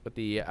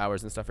the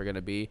hours and stuff are going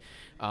to be.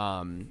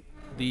 I don't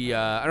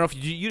know if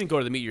you didn't go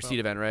to the Meet Your Seat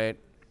event, right?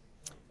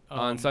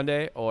 On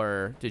Sunday,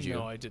 or did you?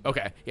 No, I didn't.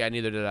 Okay, yeah,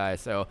 neither did I.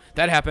 So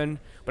that happened,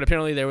 but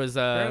apparently there was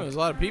apparently there's a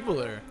lot of people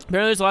there.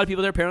 Apparently there's a lot of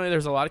people there. Apparently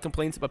there's a lot of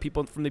complaints about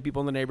people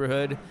in the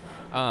neighborhood.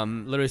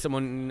 Literally,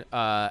 someone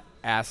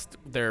asked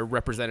their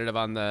representative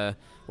on one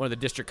of the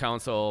district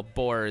council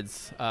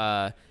boards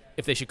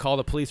if they should call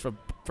the police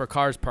for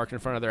cars parked in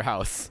front of their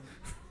house,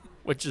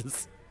 which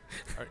is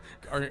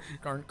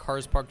aren't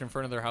cars parked in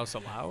front of their house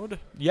allowed?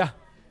 Yeah,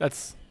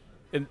 that's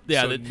So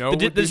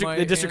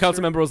the district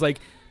council member was like,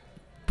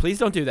 please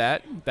don't do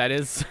that. That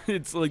is,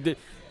 it's like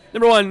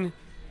number one,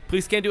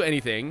 police can't do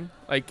anything.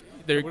 Like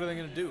what are they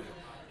gonna do?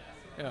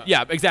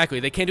 Yeah, exactly.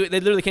 They can't do it. They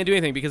literally can't do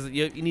anything because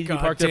you need to be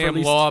parked there for at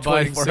least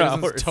law-abiding 24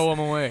 citizens hours. tow them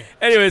away.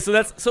 Anyway,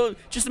 so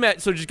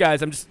just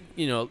guys, I'm just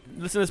listen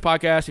to this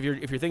podcast. If you're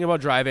thinking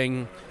about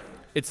driving,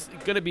 it's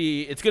gonna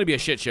be a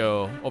shit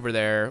show over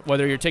there.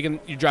 Whether you're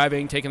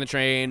driving, taking the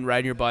train,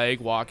 riding your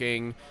bike,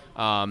 walking.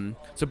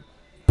 So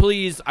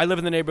please, I live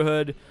in the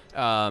neighborhood.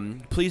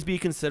 Please be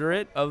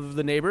considerate of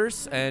the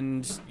neighbors,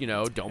 and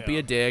don't be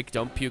a dick.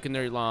 Don't puke in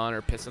their lawn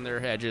or piss in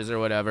their hedges or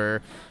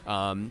whatever.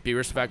 Be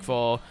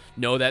respectful.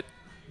 Know that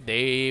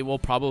they will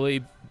probably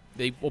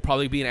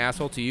be an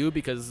asshole to you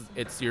because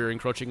you're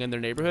encroaching in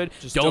their neighborhood.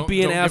 Just don't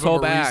be an asshole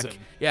back. reason.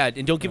 Yeah,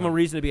 and don't give them a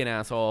reason to be an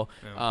asshole.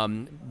 Yeah.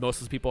 Most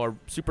of these people are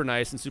super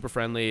nice and super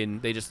friendly,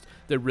 and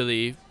they're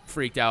really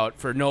freaked out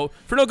for no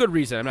good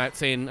reason. I'm not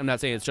saying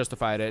it's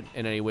justified in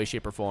any way,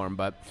 shape, or form,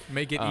 but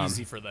make it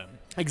easy for them.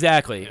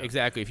 Exactly.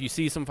 If you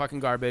see some fucking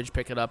garbage,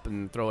 pick it up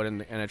and throw it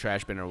in a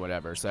trash bin or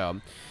whatever. So.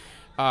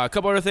 A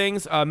couple other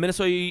things.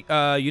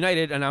 Minnesota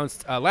United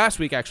announced last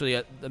week,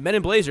 actually, the Men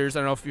in Blazers. I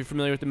don't know if you're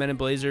familiar with the Men in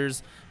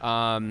Blazers. They're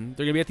going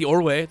to be at the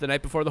Orway the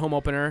night before the home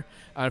opener.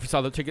 If you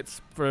saw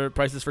the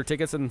prices for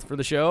tickets and for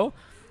the show,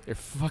 they're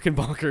fucking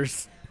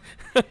bonkers.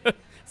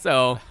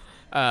 So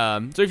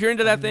if you're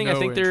into that thing, I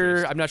think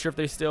I'm not sure if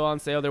they're still on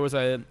sale. There was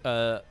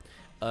a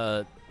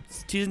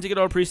season ticket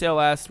or pre-sale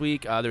last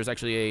week. There was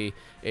actually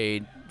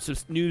a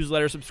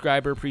newsletter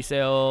subscriber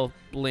pre-sale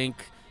link.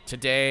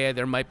 Today,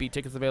 there might be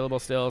tickets available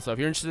still. So if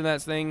you're interested in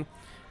that thing,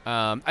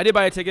 I did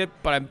buy a ticket,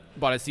 but I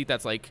bought a seat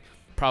that's like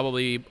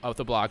probably out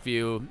the block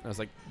view. I was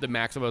like the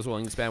max I was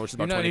willing to spend, which is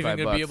about $25. You're not even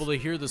going to be able to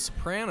hear the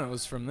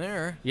Sopranos from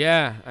there.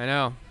 Yeah, I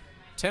know.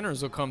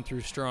 Tenors will come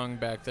through strong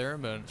back there,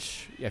 but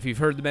yeah, if you've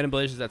heard the Men in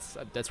Blazers,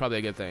 that's probably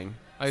a good thing.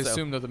 I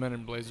assume that the Men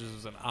in Blazers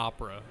is an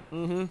opera.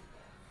 Mm-hmm.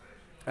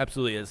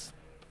 Absolutely is.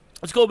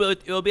 It's cool, but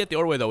it'll be at the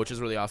Orway though, which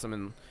is really awesome.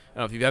 And I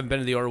don't know if you haven't been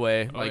to the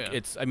Orway,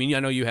 I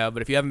know you have,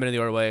 but if you haven't been to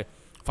the Orway,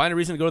 find a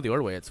reason to go to the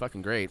Orway. It's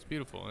fucking great. It's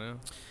beautiful, yeah.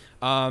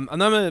 And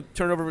then I'm going to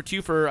turn it over to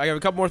you I have a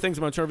couple more things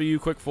I'm going to turn over to you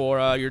quick for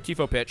your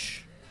TIFO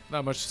pitch.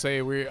 Not much to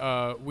say.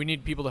 We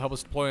need people to help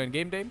us deploy on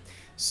game day.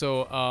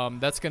 So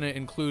that's going to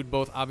include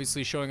both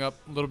obviously showing up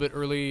a little bit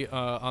early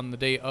on the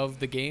day of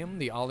the game,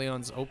 the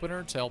Allianz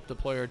opener, to help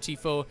deploy our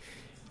TIFO.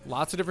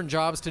 Lots of different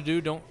jobs to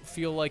do. Don't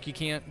feel like you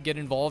can't get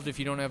involved if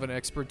you don't have an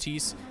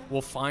expertise.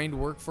 We'll find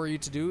work for you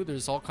to do.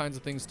 There's all kinds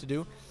of things to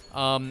do.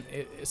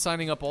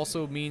 Signing up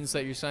also means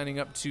that you're signing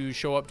up to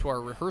show up to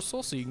our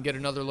rehearsal, so you can get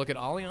another look at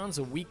Allianz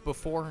a week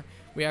before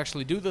we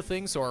actually do the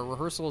thing. So our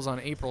rehearsal is on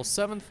April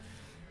 7th.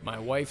 My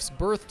wife's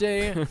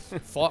birthday.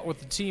 Fought with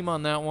the team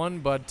on that one,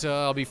 but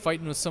I'll be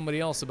fighting with somebody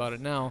else about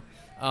it now.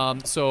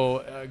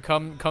 So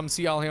come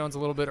see Allianz a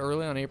little bit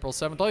early on April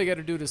 7th. All you got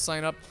to do to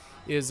sign up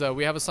is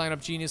we have a Sign Up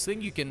Genius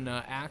thing. You can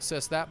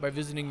access that by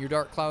visiting your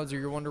Dark Clouds or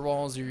your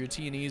Wonderwalls or your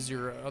T&Es,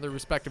 your other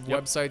respective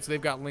websites. They've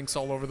got links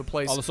all over the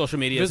place. All the social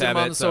media Visit have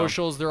them on it, the so.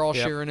 socials. They're all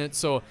sharing it.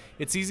 So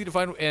it's easy to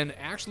find. And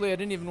actually, I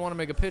didn't even want to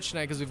make a pitch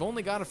tonight because we've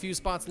only got a few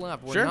spots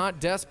left. We're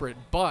not desperate,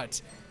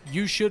 but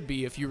you should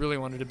be if you really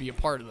wanted to be a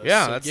part of this.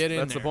 Yeah, so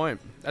that's the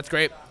point. That's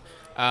great.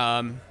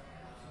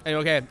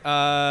 Okay.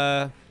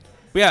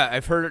 Yeah,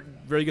 I've heard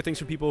very good things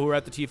from people who are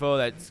at the TIFO.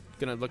 That's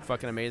going to look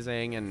fucking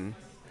amazing. And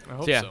I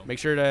hope so. so. Make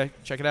sure to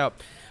check it out.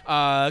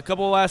 A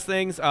couple of last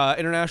things.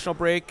 International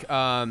break.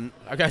 Our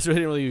guys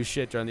didn't really use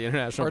shit during the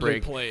international Hardly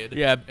break. played.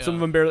 Yeah, some of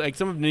them barely.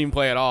 Some of them didn't even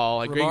play at all.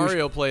 Like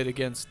Romario played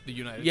against the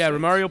United States.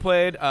 Romario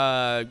played.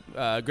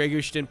 Greg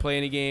Ush didn't play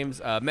any games.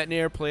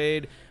 Metnair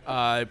played.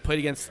 Played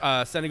against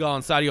Senegal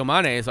and Sadio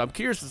Mane. So I'm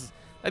curious.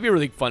 That'd be a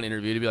really fun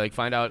interview to be like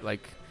find out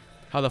like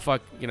how the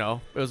fuck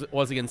it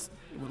was against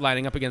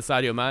lining up against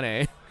Sadio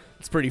Mane.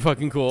 It's pretty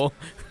fucking cool.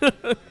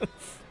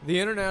 The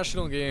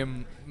international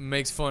game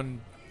makes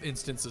fun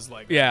instances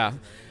like Yeah.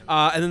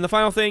 And then the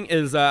final thing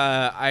is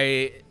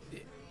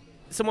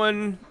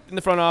someone in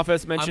the front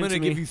office mentioned I'm going to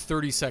to me. give you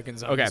 30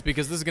 seconds on this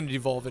because this is going to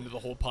devolve into the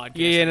whole podcast.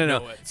 Yeah, I no.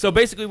 know it. So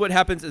basically what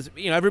happens is,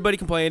 everybody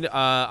complained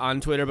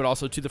on Twitter, but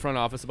also to the front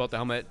office about the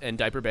helmet and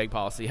diaper bag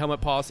policy. Helmet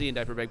policy and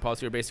diaper bag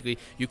policy are basically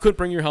you couldn't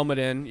bring your helmet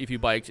in if you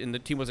biked, and the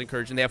team was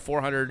encouraged. And they have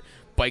 400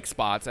 bike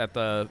spots at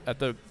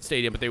the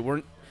stadium, but they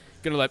weren't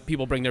going to let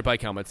people bring their bike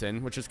helmets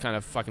in, which is kind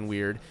of fucking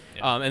weird.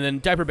 Yeah. And then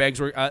diaper bags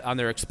were on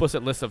their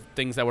explicit list of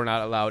things that were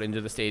not allowed into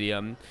the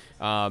stadium,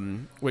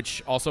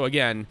 which also,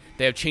 again,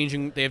 they have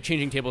changing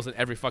tables in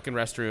every fucking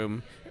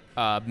restroom,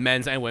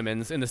 men's and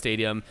women's, in the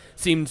stadium.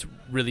 Seemed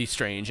really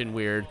strange and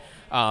weird.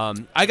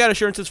 I got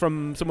assurances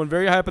from someone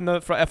very high up in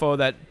the FO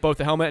that both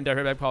the helmet and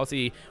diaper bag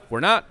policy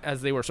were not,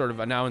 as they were sort of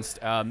announced.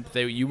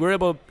 You will be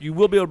able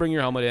to bring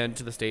your helmet in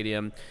to the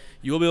stadium.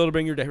 You will be able to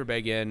bring your diaper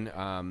bag in.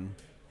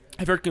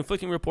 I've heard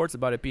conflicting reports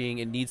about it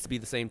needs to be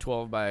the same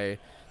 12 by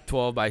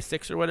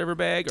 6 or whatever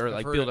bag, or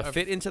be able to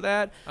fit into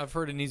that. I've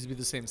heard it needs to be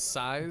the same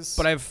size,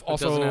 but I've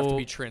also it doesn't have to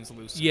be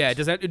translucent. Yeah,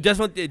 it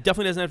definitely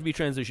doesn't have to be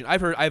translucent.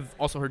 I've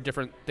also heard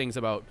different things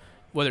about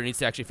whether it needs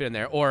to actually fit in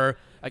there, or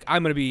I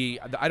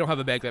don't have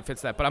a bag that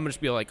fits that, but I'm gonna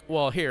just be like,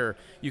 well, here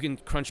you can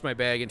crunch my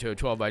bag into a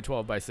 12 by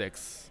 12 by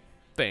 6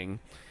 thing.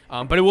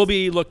 But it will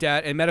be looked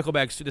at, and medical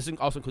bags too. This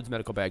also includes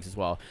medical bags as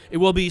well. It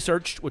will be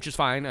searched, which is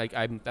fine.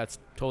 That's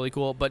totally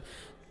cool, but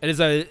it's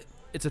a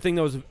thing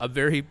that was a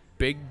very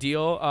big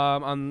deal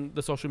on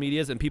the social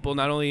medias, and people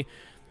not only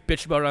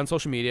bitched about it on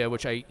social media,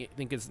 which I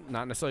think is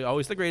not necessarily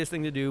always the greatest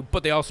thing to do,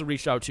 but they also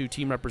reached out to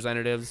team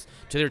representatives,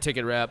 to their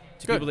ticket rep,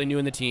 to people they knew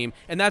in the team,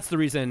 and that's the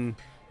reason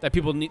that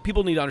people need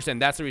to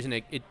understand. That's the reason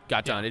it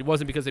got done. It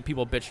wasn't because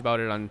people bitched about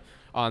it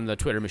on the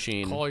Twitter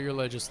machine. Call your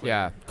legislator.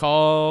 Yeah,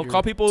 call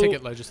people.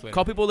 Ticket legislator.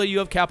 Call people that you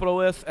have capital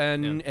with,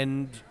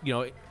 and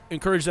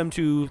encourage them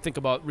to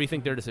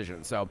rethink their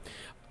decisions. So.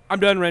 I'm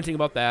done ranting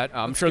about that.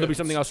 I'm sure there'll be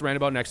something else to rant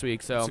about next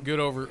week. So it's a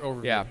good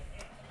overview. Yeah.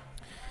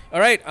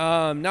 All right.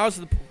 Now is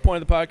the point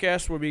of the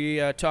podcast where we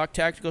talk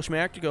tactical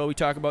schmactical. We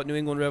talk about New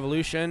England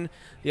Revolution,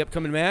 the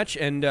upcoming match,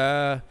 and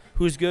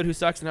who's good, who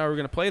sucks, and how we're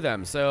going to play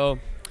them. So,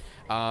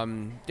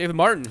 David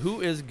Martin,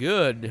 who is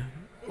good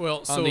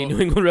on the New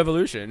England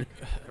Revolution?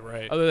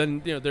 Right. Other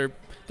than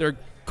their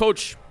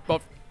coach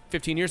about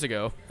 15 years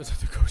ago. Their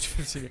coach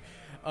 15 years.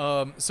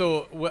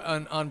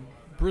 On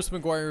Bruce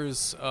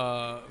McGuire's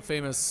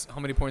famous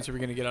how many points are we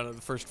going to get out of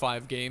the first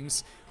 5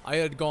 games, I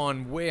had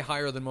gone way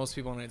higher than most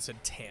people, and I had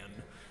said 10.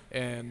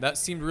 And that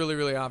seemed really,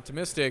 really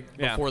optimistic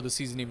before the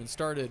season even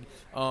started.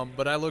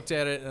 But I looked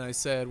at it, and I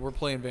said, we're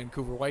playing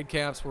Vancouver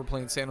Whitecaps, we're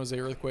playing San Jose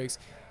Earthquakes,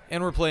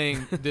 and we're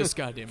playing this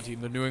goddamn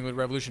team, the New England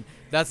Revolution.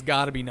 That's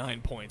got to be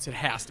 9 points. It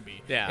has to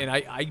be. Yeah. And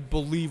I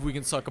believe we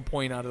can suck a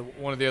point out of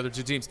one of the other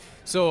 2 teams.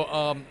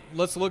 So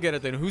let's look at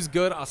it then. Who's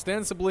good?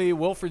 Ostensibly,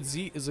 Wilfred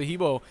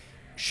Zahibo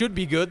should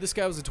be good. This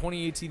guy was a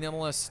 2018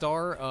 MLS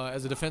star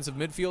as a defensive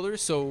midfielder,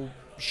 so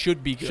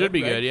should be good. Should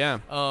be right? good,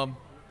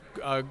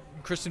 yeah.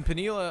 Christian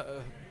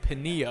Pinilla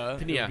would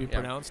be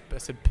pronounced. I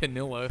said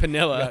Pinilla.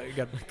 Panilla.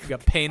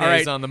 Got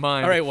Penes on the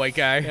mind. All right, white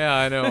guy. Yeah,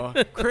 I know.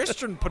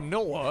 Christian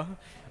Pinilla.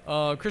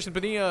 Christian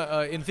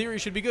Pinilla, in theory,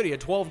 should be good. He had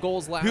 12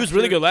 goals last year. He was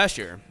really good last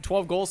year.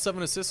 12 goals,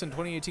 7 assists in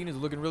 2018. He's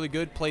looking really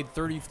good. Played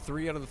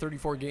 33 out of the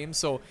 34 games.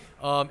 So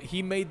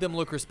he made them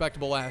look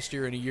respectable last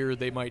year in a year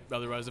they might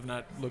otherwise have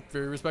not looked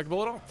very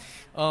respectable at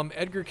all.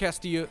 Edgar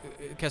Castillo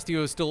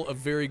is still a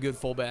very good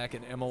fullback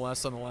in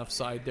MLS on the left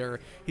side there.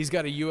 He's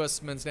got a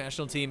U.S. men's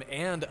national team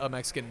and a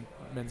Mexican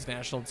men's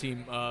national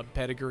team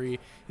pedigree.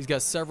 He's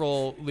got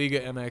several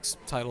Liga MX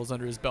titles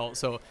under his belt.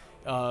 So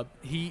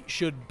he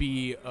should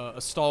be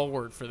a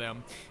stalwart for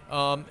them.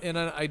 And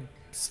I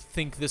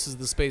think this is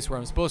the space where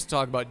I'm supposed to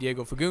talk about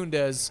Diego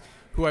Fagundes,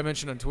 who I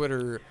mentioned on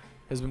Twitter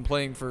has been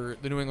playing for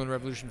the New England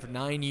Revolution for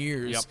 9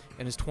 years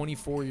and is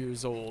 24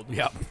 years old.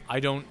 Yep. I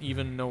don't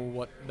even know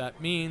what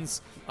that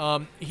means.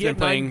 He's been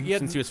playing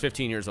since he was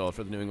 15 years old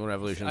for the New England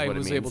Revolution. I what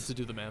was it means. able to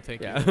do the math.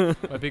 Thank you.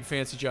 My big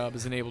fancy job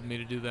has enabled me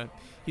to do that.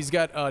 He's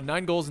got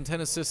 9 goals and 10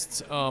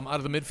 assists out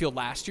of the midfield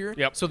last year.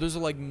 Yep. So those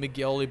are like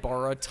Miguel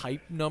Ibarra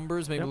type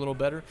numbers, maybe a little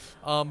better.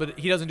 But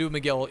he doesn't do a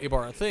Miguel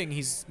Ibarra thing.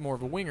 He's more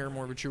of a winger,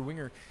 more of a true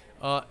winger.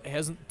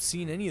 Hasn't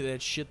seen any of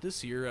that shit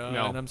this year,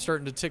 and I'm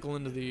starting to tickle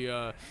into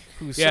the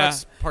who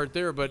sucks part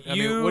there. But I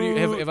mean, what do you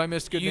have I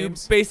missed good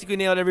names? You basically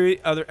nailed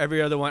every other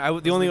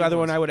one. The only other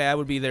one I would add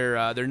would be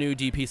their new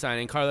DP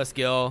signing, Carlos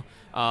Gil.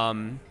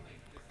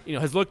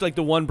 Has looked like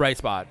the one bright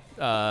spot,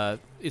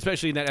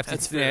 especially in that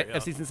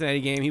FC Cincinnati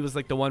game. He was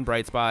like the one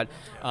bright spot.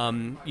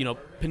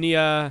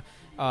 Pinilla,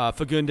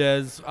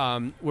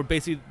 Fagundes were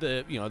basically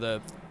the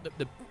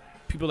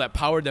people that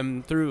powered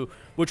them through,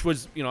 which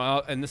was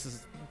and this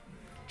is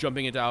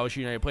jumping into how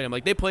United played them.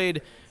 Like they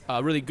played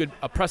really good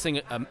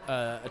pressing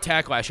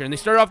attack last year, and they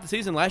started off the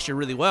season last year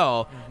really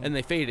well, and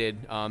they faded.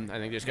 I think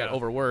they just got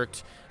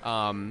overworked.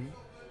 But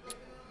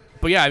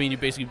yeah, I mean, you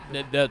basically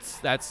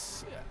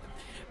that's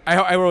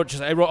I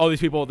wrote all these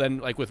people then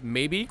like with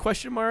maybe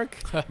question mark,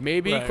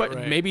 maybe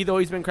Right. maybe though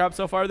he's been crap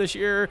so far this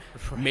year,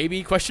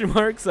 maybe question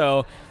mark.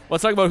 So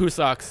let's talk about who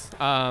sucks.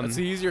 It's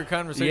the easier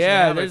conversation. Yeah,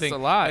 to have, there's I think. a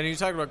lot. And you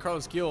talk about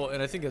Carlos Gil,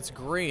 and I think it's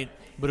great,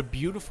 but a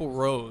beautiful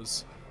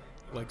rose,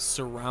 like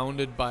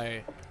surrounded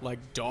by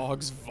like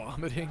dogs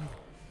vomiting.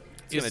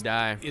 It's gonna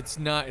die. It's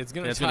not. It's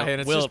gonna It's die, gonna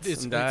and wilt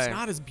it's and die.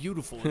 not as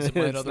beautiful as it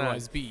might It's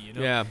otherwise not. be. You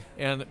know. Yeah.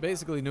 And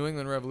basically, New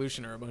England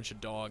Revolution are a bunch of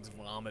dogs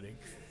vomiting.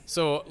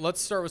 So let's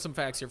start with some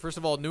facts here. First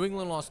of all, New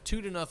England lost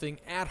 2-0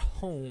 at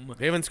home.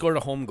 They haven't scored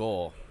a home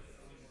goal.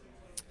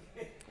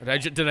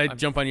 Did I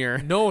jump on your?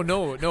 No.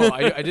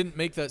 I didn't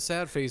make that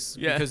sad face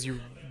Yeah. because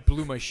you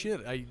blew my shit.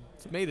 I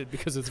made it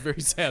because it's a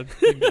very sad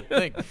thing to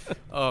think.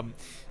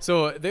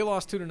 So they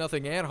lost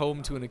 2-0 at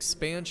home to an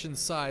expansion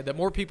side that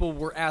more people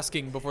were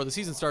asking before the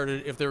season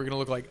started if they were going to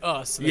look like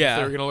us than if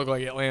they were going to look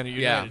like Atlanta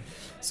United. Yeah.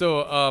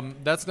 So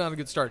that's not a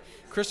good start.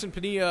 Christian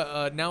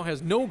Padilla now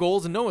has no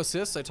goals and no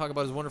assists. I talk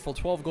about his wonderful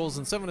 12 goals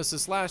and 7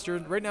 assists last year.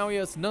 Right now he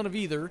has none of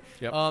either.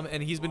 Yep.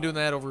 And he's been doing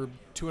that over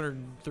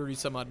 230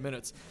 some odd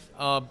minutes.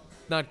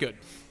 Not good.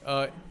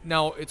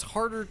 Now, it's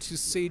harder to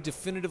say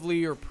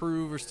definitively or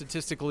prove or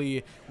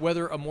statistically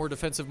whether a more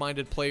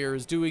defensive-minded player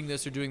is doing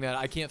this or doing that.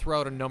 I can't throw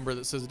out a number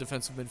that says a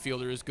defensive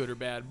midfielder is good or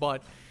bad,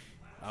 but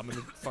I'm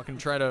going to fucking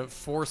try to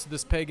force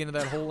this peg into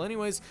that hole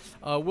anyways.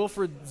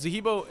 Wilfred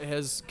Zahibo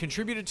has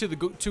contributed to the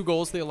 2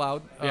 goals they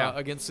allowed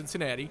against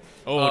Cincinnati.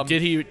 Oh,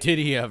 did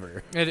he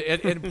ever?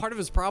 And part of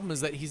his problem is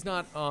that he's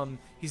not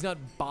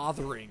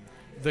bothering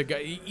the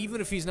guy,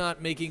 even if he's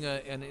not making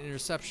an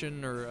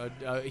interception or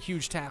a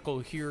huge tackle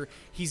here,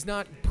 he's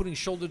not putting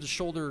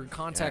shoulder-to-shoulder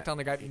contact on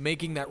the guy,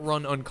 making that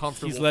run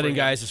uncomfortable. He's letting for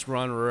him. guys just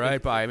run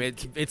right by him.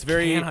 It's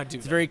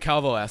very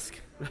Calvo-esque.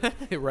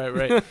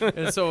 right.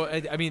 And so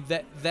I mean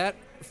that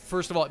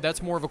first of all,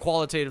 that's more of a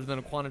qualitative than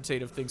a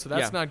quantitative thing. So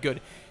that's not good.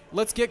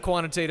 Let's get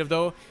quantitative,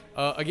 though.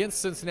 Against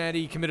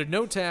Cincinnati, he committed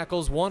no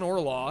tackles, won or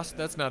lost.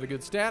 That's not a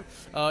good stat.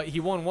 He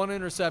won 1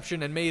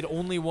 interception and made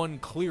only 1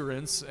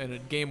 clearance in a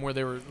game where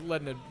they were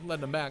letting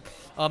him back.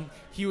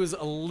 He was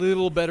a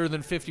little better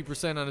than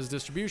 50% on his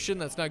distribution.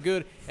 That's not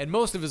good. And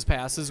most of his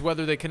passes,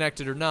 whether they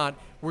connected or not,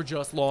 were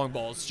just long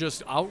balls.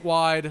 Just out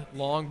wide,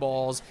 long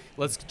balls.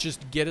 Let's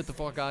just get it the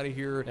fuck out of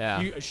here.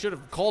 Yeah. You should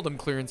have called them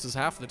clearances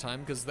half the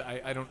time because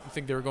I don't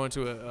think they were going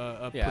to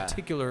a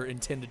particular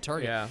intended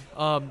target.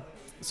 Yeah.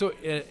 So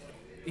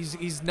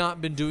he's not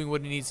been doing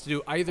what he needs to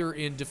do either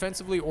in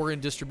defensively or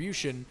in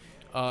distribution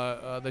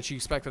that you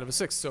expect out of a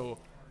 6. So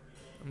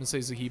I'm gonna say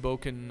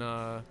Zahibo can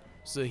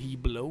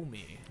Zahiblo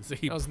me.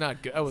 That was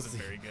not good. That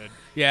wasn't very good.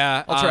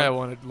 Yeah, I'll try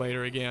one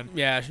later again.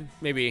 Yeah,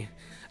 maybe.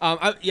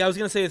 I was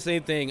gonna say the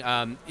same thing.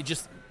 It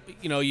just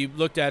you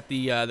looked at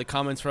the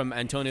comments from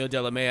Antonio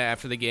De La Mea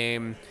after the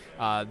game,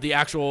 the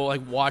actual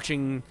like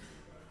watching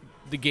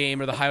the game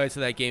or the highlights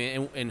of that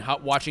game and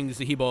watching this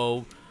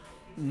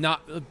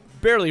not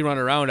barely run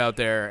around out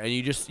there, and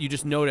you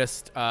just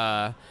noticed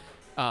how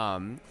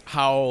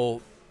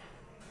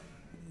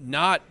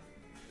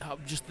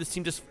just this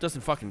team just doesn't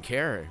fucking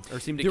care or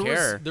seem to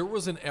care. There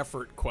was an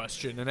effort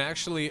question, and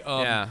actually,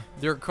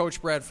 their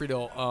coach Brad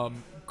Friedel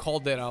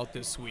called that out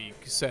this week.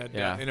 Said,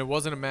 and it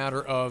wasn't a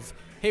matter of,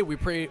 hey, we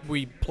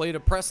played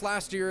a press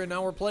last year, and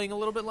now we're playing a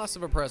little bit less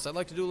of a press. I'd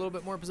like to do a little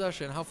bit more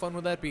possession. How fun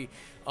would that be?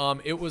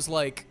 It was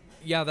like,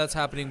 yeah, that's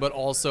happening, but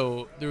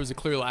also there was a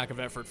clear lack of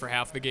effort for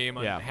half the game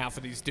on half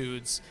of these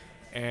dudes,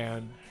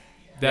 and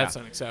that's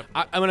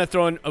unacceptable. I'm going to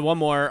throw in one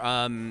more.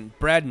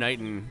 Brad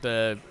Knighton,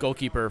 the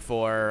goalkeeper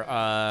for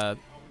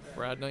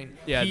Brad Knighton.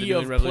 Yeah, he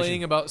of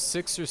playing about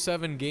 6 or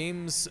 7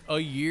 games a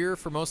year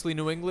for mostly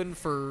New England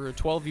for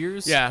 12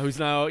 years. Yeah, he's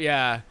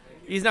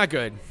not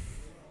good.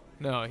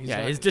 No, he's not.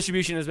 His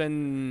distribution has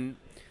been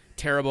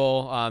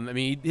terrible. I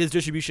mean, his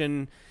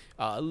distribution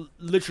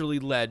literally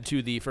led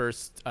to the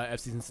first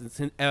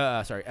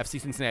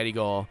FC Cincinnati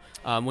goal.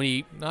 When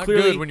he not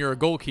clearly, good when you're a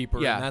goalkeeper,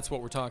 and that's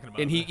what we're talking about.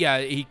 And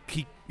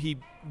he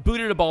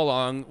booted a ball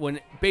long when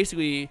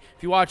basically,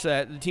 if you watch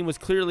that, the team was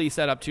clearly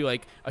set up to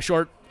like a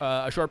short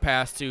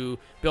pass to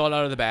build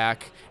out of the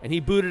back, and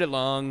he booted it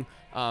long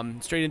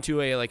straight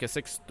into a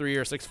 6'3"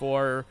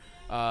 or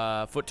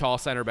 6'4" foot tall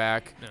center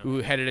back who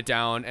headed it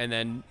down, and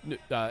then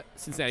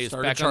Cincinnati was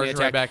back on the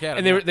attack, back at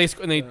and him, they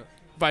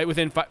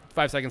within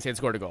 5 seconds, they had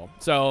scored a goal.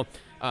 So,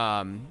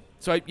 I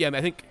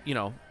think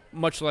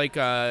much like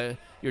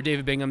your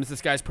David Bingham,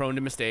 this guy's prone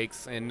to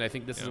mistakes, and I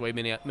think this is the way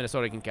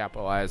Minnesota can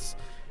capitalize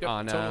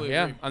on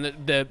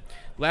the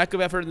lack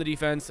of effort in the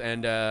defense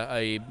and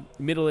a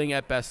middling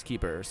at best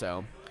keeper.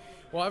 So.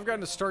 Well, I've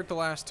gotten to start the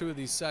last 2 of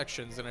these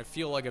sections, and I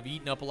feel like I've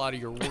eaten up a lot of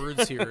your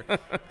words here.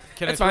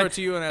 Can I throw it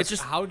to you and ask,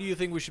 how do you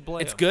think we should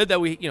play It's them? good that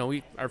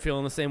we are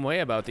feeling the same way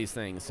about these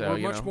things. So we're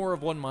much more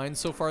of one mind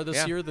so far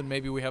this year than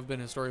maybe we have been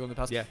historically in the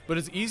past. Yeah. But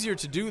it's easier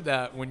to do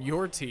that when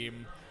your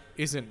team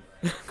isn't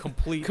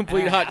complete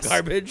hot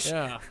garbage.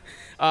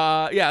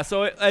 Yeah.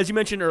 So as you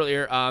mentioned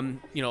earlier,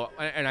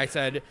 and I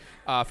said,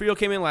 Friedel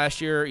came in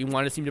last year. He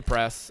wanted his team to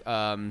press.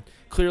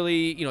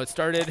 Clearly, it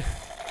started.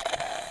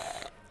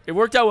 It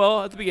worked out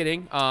well at the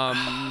beginning.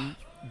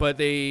 but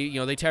they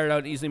tired out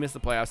and easily missed the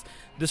playoffs.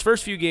 This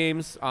first few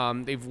games,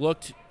 they've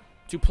looked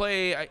to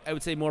play, I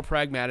would say, more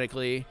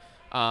pragmatically,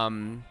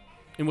 in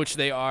which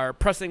they are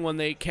pressing when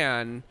they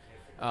can,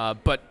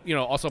 but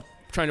also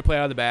trying to play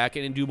out of the back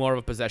and do more of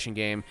a possession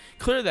game.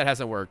 Clearly, that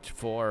hasn't worked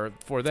for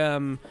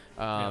them.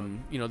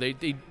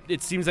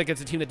 It seems like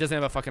it's a team that doesn't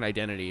have a fucking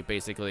identity,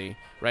 basically,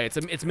 right?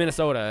 It's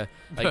Minnesota.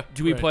 Like,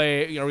 do we Right.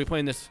 play? Are we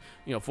playing this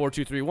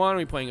 4-2-3-1? Are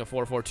we playing a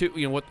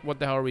 4-4-2? What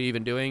the hell are we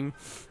even doing?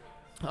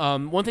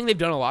 One thing they've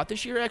done a lot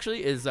this year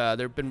actually is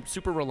they've been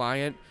super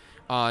reliant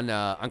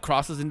on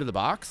crosses into the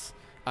box.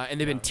 And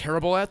they've been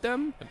terrible at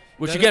them,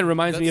 which again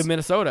reminds me of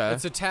Minnesota.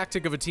 It's a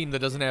tactic of a team that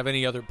doesn't have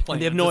any other plan.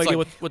 They have no It's idea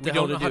like, what the we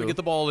hell don't know to how do. to get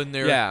the ball in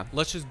there. Yeah.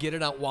 Let's just get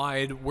it out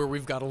wide where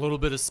we've got a little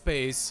bit of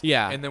space.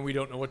 Yeah. And then we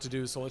don't know what to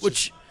do. So let's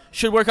Which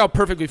should work out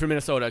perfectly for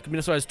Minnesota.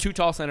 Minnesota has 2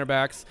 tall center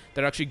backs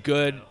that are actually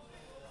good,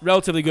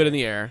 relatively good in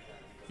the air.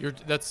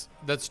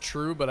 That's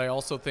true, but I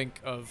also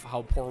think of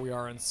how poor we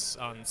are on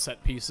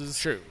set pieces.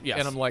 True, yes.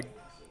 And I'm like,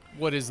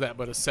 what is that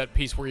but a set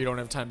piece where you don't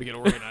have time to get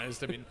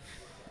organized? I mean,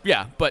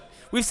 Yeah, but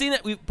we've seen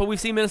it. We've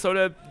seen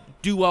Minnesota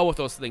do well with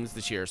those things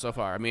this year so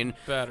far. I mean,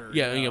 better.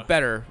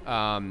 Better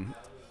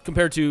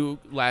compared to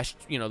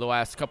the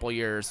last couple of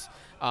years.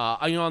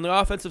 On the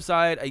offensive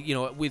side, I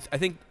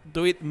think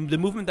the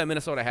movement that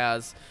Minnesota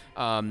has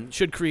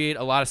should create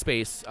a lot of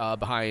space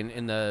behind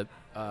in the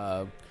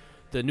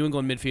New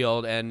England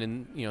midfield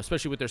and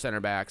especially with their center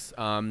backs.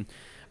 And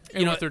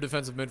with their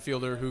defensive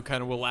midfielder who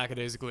kind of will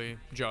lackadaisically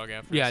jog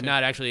after. Yeah, us.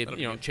 not actually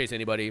chase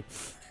anybody.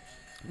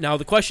 Now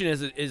the question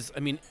is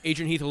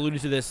Adrian Heath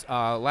alluded to this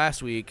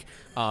last week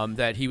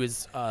that he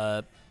was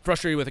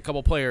frustrated with a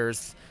couple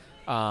players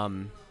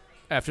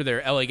after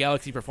their LA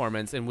Galaxy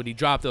performance, and would he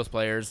drop those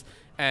players?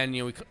 And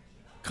we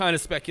kind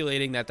of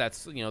speculating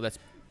that's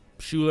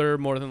Schuler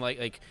more than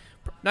like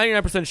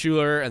 99%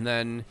 Schuler, and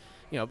then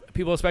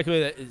people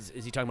speculate that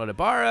is he talking about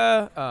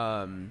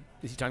Ibarra?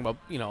 Is he talking about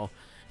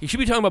he should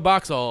be talking about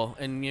Boxall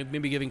and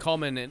maybe giving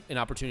Coleman an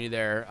opportunity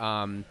there.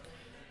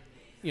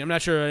 I'm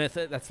not sure if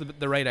that's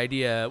the right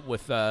idea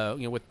with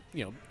New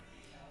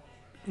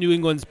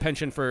England's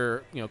penchant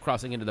for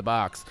crossing into the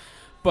box,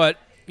 but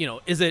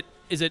is it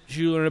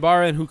Schuler and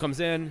Ibarra and who comes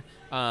in?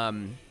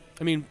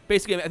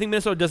 Basically, I think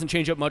Minnesota doesn't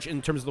change up much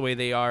in terms of the way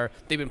they've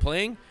been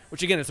playing,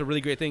 which again is a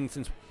really great thing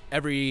since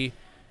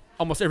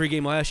almost every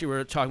game last year we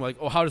were talking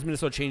about how does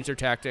Minnesota change their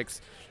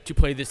tactics to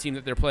play this team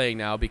that they're playing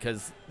now,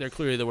 because they're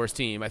clearly the worst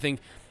team. I think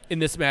in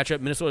this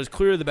matchup, Minnesota is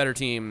clearly the better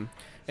team,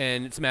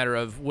 and it's a matter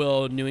of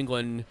will New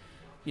England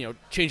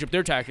change up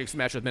their tactics to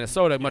match with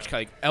Minnesota, much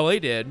like LA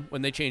did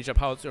when they changed up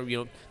how it's,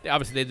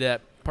 obviously they did that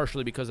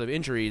partially because of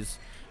injuries,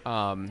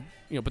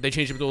 but they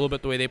changed up a little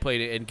bit the way they played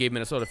it and gave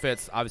Minnesota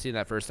fits, obviously, in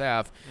that first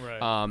half.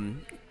 Right.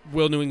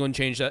 Will New England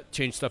change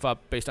stuff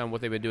up based on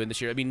what they've been doing this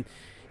year? I mean,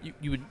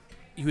 you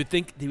would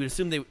think, they would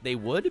assume they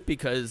would,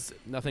 because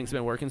nothing's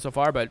been working so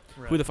far, but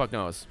who the fuck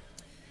knows?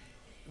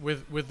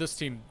 With this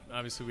team,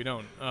 obviously we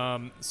don't.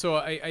 So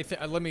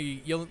let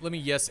me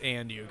yes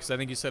and you, because I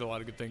think you said a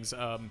lot of good things.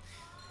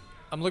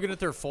 I'm looking at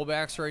their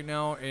fullbacks right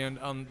now,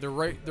 and the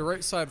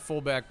right side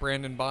fullback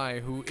Brandon Bai,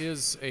 who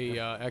is a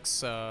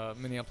ex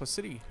Minneapolis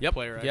City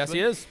player. Actually. Yes, he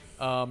is.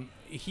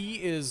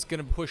 He is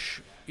going to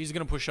push. He's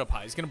going to push up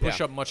high. He's going to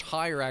push up much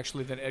higher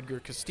actually than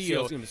Edgar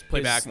Castillo, Gonna play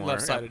his back more,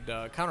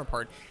 left-sided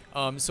counterpart.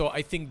 So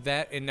I think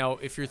that, and now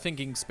if you're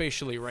thinking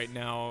spatially right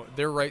now,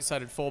 their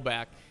right-sided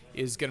fullback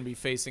is going to be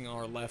facing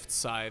our left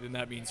side, and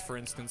that means, for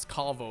instance,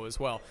 Calvo as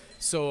well.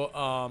 So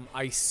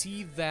I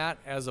see that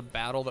as a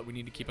battle that we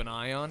need to keep an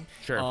eye on.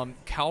 Sure.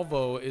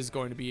 Calvo is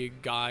going to be a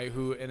guy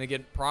who, and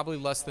again, probably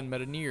less than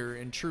Medanier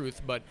in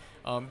truth, but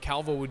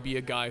Calvo would be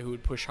a guy who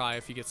would push high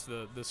if he gets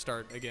the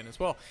start again as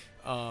well.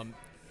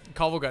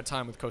 Calvo got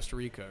time with Costa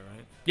Rica,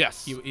 right?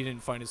 Yes. He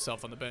didn't find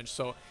himself on the bench,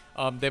 so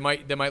they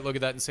might look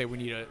at that and say we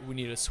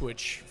need a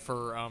switch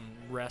for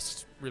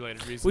rest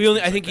related reasons.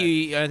 I think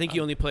he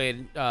only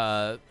played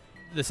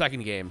the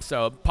second game,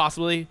 so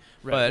possibly.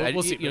 Right. But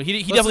We'll see. he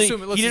Let's definitely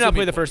assume- let's he did assume not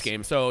play he the first plays.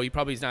 game, so he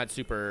probably is not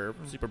super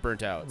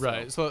burnt out.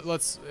 Right. So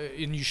let's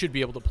and you should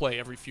be able to play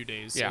every few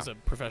days Yeah. as a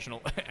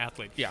professional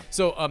athlete. Yeah.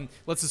 So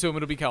let's assume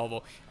it'll be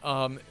Calvo.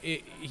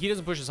 He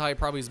doesn't push as high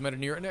probably as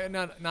Medanier,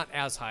 not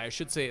as high. I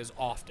should say as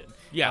often.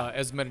 Yeah.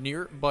 As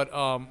Medanier. But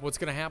what's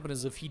going to happen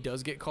is if he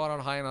does get caught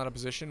on high and out of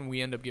position,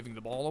 we end up giving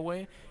the ball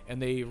away,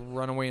 and they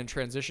run away in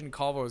transition.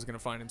 Calvo is going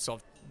to find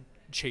himself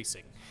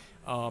chasing,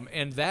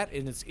 and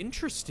it's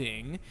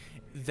interesting.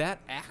 That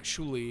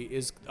actually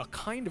is a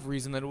kind of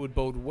reason that it would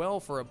bode well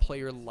for a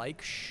player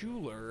like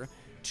Schuler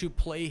to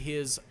play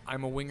his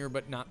I'm a winger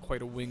but not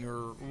quite a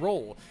winger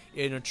role.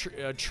 In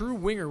a true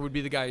winger would be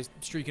the guy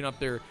streaking up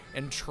there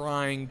and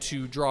trying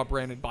to draw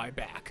Brandon Bai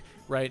back,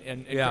 right?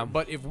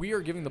 But if we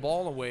are giving the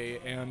ball away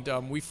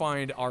and we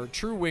find our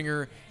true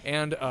winger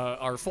and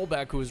our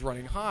fullback who is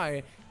running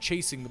high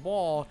chasing the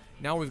ball,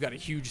 now we've got a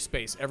huge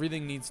space.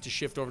 Everything needs to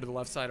shift over to the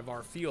left side of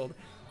our field.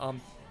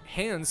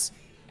 Hence,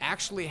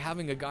 actually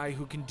having a guy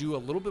who can do a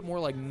little bit more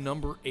like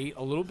number 8,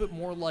 a little bit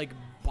more like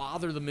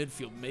bother the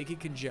midfield, make it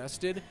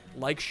congested,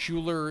 like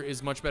Schuler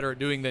is much better at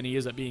doing than he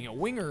is at being a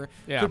winger,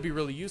 could be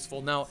really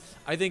useful. Now,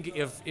 I think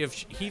if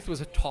Heath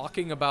was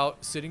talking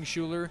about sitting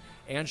Schuler,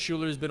 and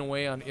Schuler's been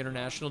away on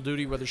international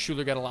duty, whether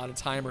Schuler got a lot of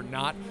time or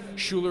not,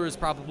 Schuler is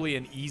probably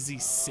an easy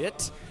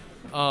sit.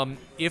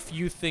 If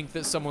you think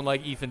that someone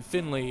like Ethan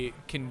Finlay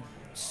can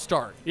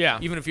start,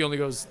 even if he only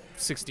goes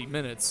 60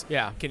 minutes,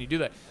 can you do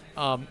that?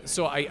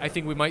 So I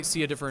think we might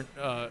see a different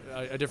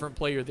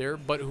player there,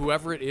 but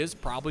whoever it is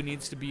probably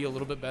needs to be a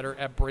little bit better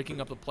at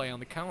breaking up the play on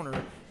the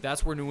counter.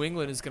 That's where New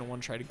England is going to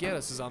want to try to get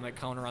us, is on that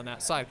counter on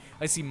that side.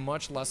 I see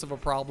much less of a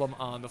problem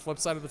on the flip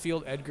side of the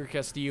field. Edgar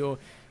Castillo,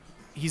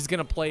 he's going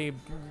to play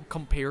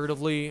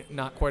comparatively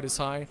not quite as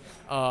high,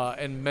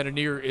 and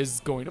Medinir is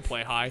going to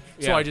play high.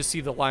 So I just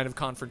see the line of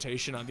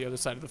confrontation on the other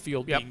side of the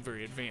field being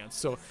very advanced.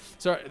 So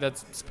sorry,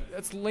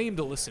 that's lame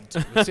to listen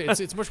to.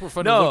 It's much more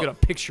fun to look at a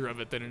picture of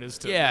it than it is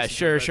to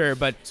listen to it.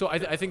 But so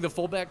I think the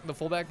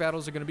fullback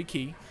battles are going to be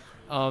key.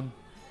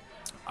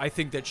 I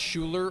think that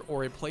Schuler,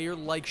 or a player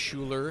like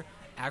Schuler,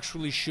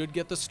 actually should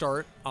get the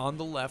start on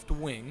the left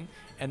wing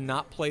and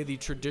not play the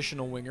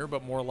traditional winger,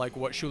 but more like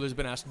what Schuler's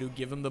been asked to do,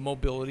 give him the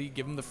mobility,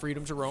 give him the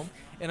freedom to roam.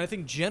 And I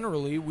think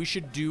generally we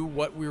should do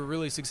what we were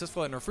really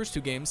successful at in our first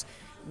 2 games,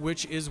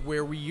 which is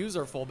where we use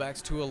our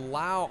fullbacks to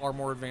allow our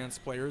more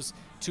advanced players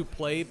to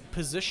play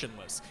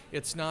positionless.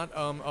 It's not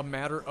a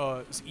matter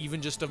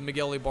even just of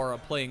Miguel Ibarra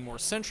playing more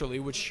centrally,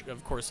 which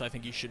of course I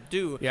think he should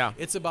do.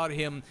 It's about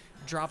him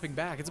dropping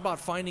back. It's about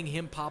finding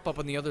him pop up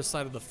on the other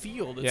side of the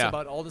field. It's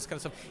about all this kind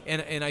of stuff.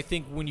 And I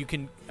think when you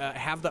can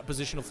have that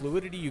positional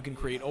fluidity, you can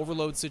create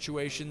overload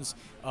situations,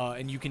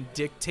 and you can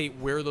dictate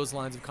where those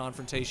lines of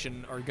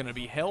confrontation are going to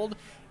be held.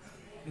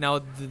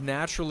 Now,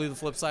 naturally, the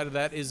flip side of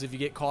that is if you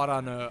get caught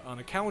on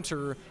a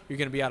counter, you're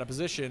going to be out of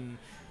position.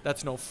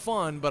 That's no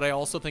fun, but I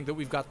also think that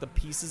we've got the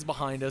pieces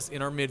behind us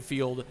in our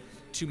midfield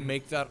to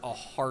make that a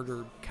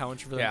harder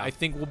counter for them. I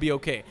think we'll be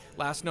okay.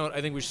 Last note,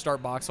 I think we should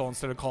start Boxall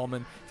instead of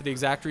Coleman for the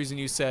exact reason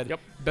you said.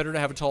 Better to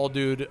have a tall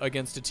dude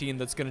against a team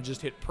that's going to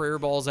just hit prayer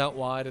balls out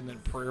wide and then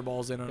prayer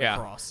balls in on a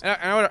cross.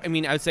 I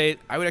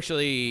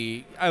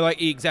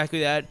like exactly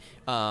that.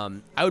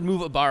 I would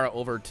move Ibarra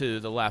over to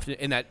the left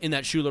in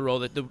that Schuler role,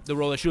 the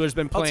role that Schuler's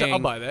been playing. I'll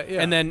buy that.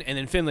 Yeah. And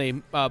then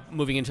Finlay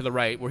moving into the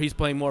right, where he's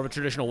playing more of a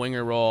traditional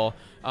winger role.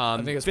 I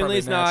think it's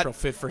Finlay's probably a natural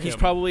fit for him. He's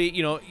probably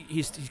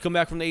he's come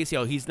back from the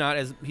ACL. He's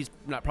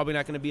probably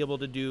not going to be able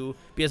to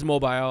be as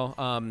mobile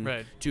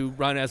to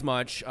run as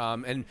much.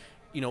 And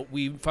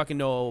we fucking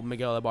know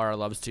Miguel Ibarra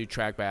loves to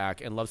track back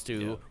and loves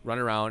to run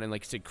around and,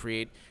 like I said,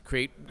 create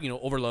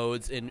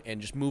overloads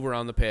and just move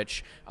around the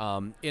pitch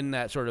in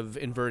that sort of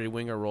inverted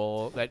winger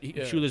role that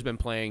Schuler's been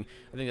playing.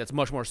 I think that's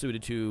much more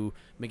suited to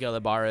Miguel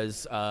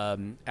Ibarra's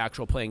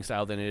actual playing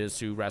style than it is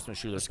to Rasmus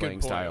Schuler's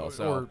playing style.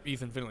 Or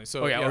Ethan Finlay.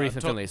 So or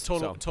Ethan Finlay.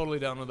 Totally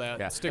down with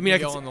that. Stick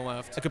Miguel on the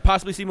left. I could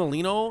possibly see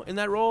Molino in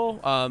that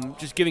role,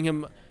 just giving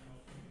him,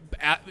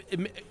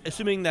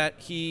 assuming that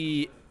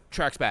he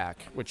tracks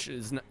back, which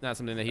is not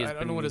something that he's. I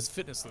don't know what his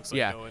fitness looks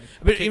like. Though.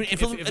 But if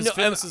his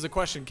fitness is a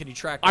question, can he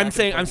track back? I'm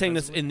saying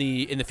this in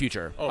the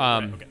future.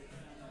 Okay.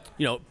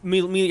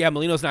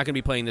 Molino's not going to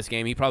be playing this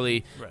game. He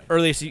probably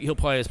earliest he'll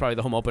play is probably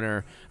the home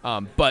opener.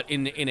 But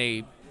in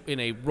a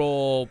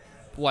role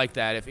like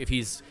that, if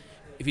he's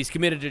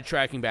committed to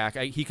tracking back,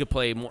 he could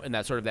play more in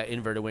that sort of that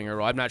inverted winger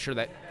role. I'm not sure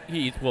that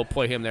he will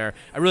play him there.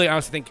 I really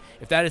honestly think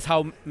if that is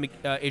how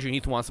Adrian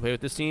Heath wants to play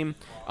with this team,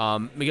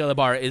 Miguel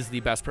Ibarra is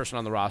the best person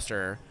on the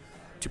roster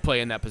to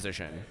play in that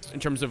position in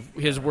terms of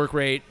his work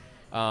rate,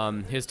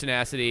 his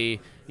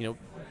tenacity.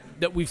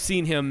 That we've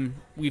seen him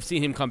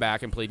come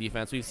back and play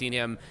defense. We've seen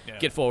him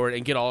get forward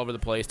and get all over the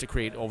place to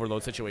create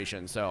overload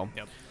situations. So,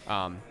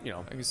 I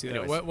can see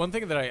that. One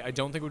thing that I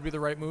don't think would be the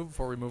right move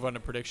before we move on to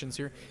predictions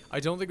here, I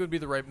don't think it would be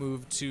the right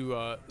move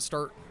to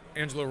start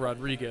Angelo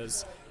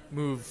Rodriguez,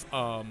 move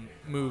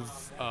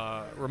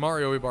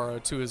Romario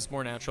Ibarra to his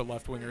more natural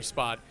left winger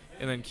spot,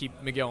 and then keep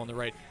Miguel on the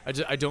right.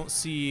 I don't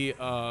see,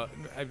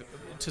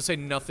 to say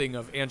nothing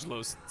of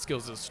Angelo's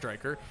skills as a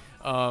striker,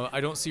 I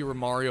don't see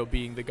Romario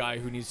being the guy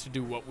who needs to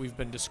do what we've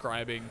been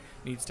describing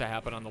needs to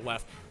happen on the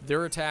left.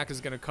 Their attack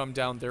is going to come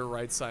down their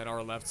right side,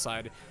 our left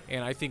side,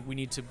 and I think we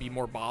need to be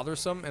more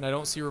bothersome, and I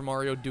don't see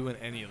Romario doing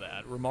any of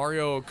that.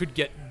 Romario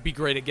could be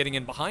great at getting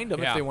in behind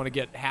them if they want to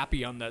get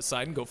happy on that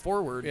side and go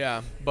forward.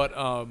 But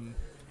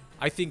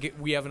I think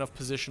we have enough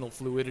positional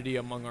fluidity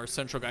among our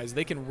central guys.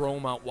 They can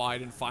roam out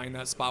wide and find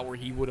that spot where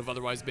he would have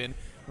otherwise been.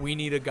 We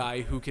need a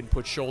guy who can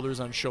put shoulders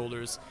on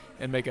shoulders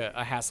and make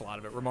a hassle out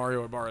of it.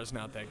 Romario Ibarra is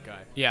not that guy.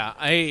 Yeah,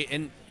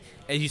 and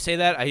as you say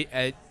that,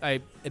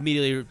 I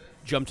immediately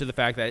jump to the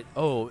fact that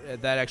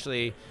that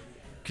actually,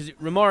 because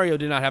Romario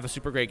did not have a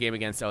super great game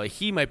against LA.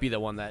 He might be the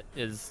one that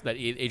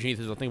Adrian Heath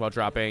is thinking about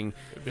dropping.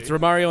 It's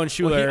Romario and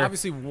Schuler. Well, he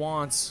obviously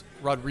wants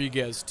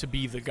Rodriguez to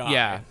be the guy.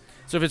 Yeah.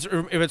 So if it's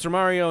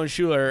Romario and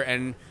Schuler,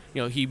 and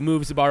he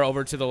moves Ibarra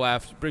over to the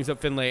left, brings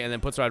up Finlay, and then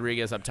puts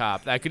Rodriguez up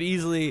top, I could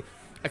easily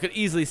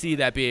see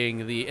that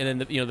being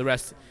the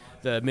rest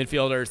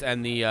midfielders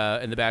and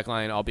the back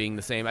line all being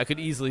the same. I could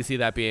easily see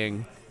that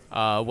being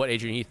what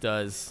Adrian Heath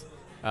does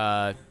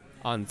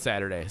on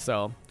Saturday.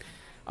 So,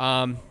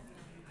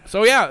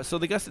 So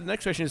the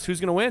next question is, who's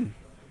going to win?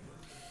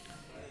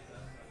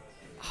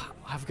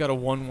 I've got a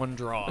 1-1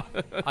 draw.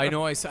 I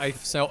know I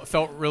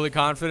felt really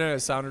confident. I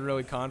sounded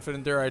really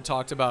confident there. I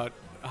talked about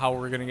how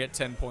we're going to get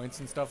 10 points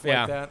and stuff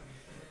like that.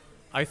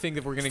 I think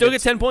that we're going to still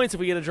get 10 points if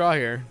we get a draw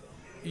here.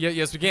 Yeah,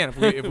 yes, we can. If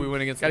we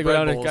win against the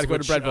Bread Bulls, gotta go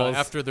to Bread Bulls.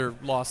 After their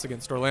loss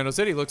against Orlando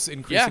City, looks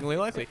increasingly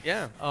likely.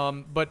 Yeah.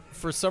 But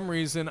for some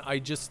reason, I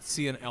just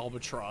see an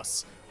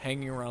albatross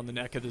hanging around the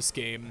neck of this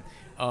game,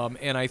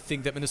 and I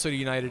think that Minnesota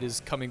United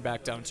is coming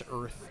back down to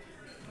earth,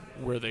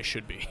 where they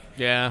should be.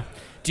 Yeah.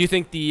 Do you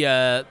think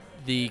the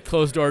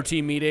closed door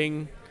team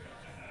meeting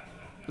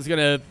is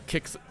gonna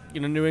kick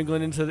New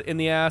England in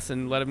the ass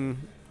and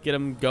get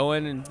them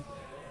going? And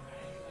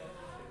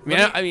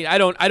I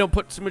don't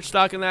put too much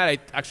stock in that.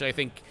 I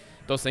think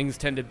those things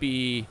tend to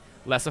be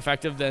less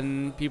effective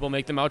than people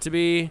make them out to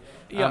be.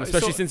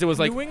 Especially since it was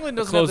like New England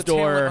doesn't closed have the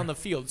door talent on the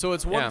field. So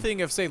it's one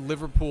thing if, say,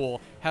 Liverpool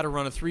had a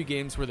run of 3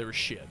 games where they were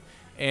shit,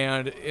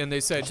 and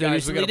they said,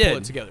 guys, we got to pull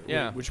it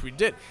together, which we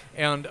did.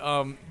 And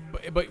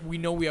but we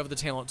know we have the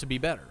talent to be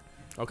better.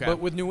 Okay. But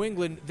with New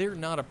England, they're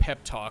not a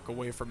pep talk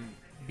away from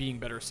being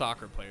better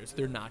soccer players.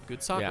 They're not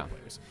good soccer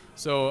players.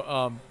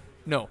 So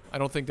no, I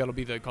don't think that'll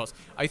be the cause.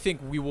 I think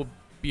we will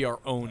be our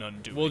own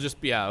undoing. We'll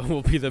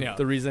be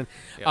the reason.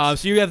 Yes.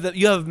 So you have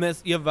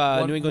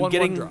New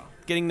England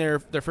getting their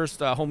first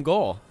home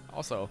goal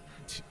also.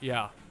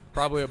 Yeah,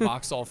 probably a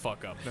Boxall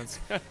fuck up. That's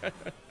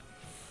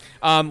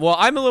well,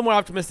 I'm a little more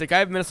optimistic. I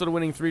have Minnesota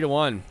winning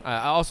 3-1,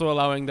 also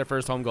allowing their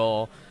first home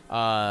goal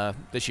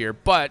this year.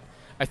 But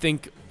I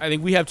think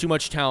we have too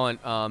much talent,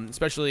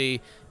 especially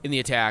in the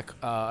attack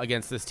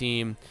against this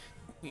team.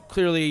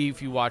 Clearly,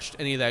 if you watched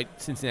any of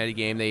that Cincinnati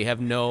game, they have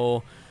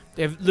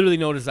literally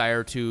no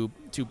desire to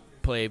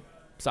play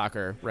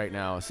soccer right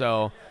now.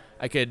 So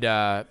I could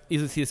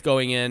easily see us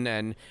going in,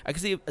 and I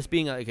could see us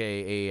being like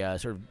a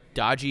sort of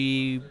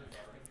dodgy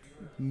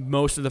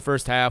most of the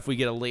first half. We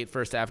get a late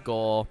first half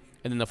goal,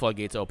 and then the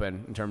floodgates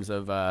open in terms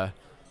of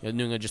New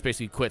England just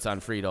basically quits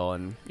on Friedel,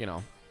 and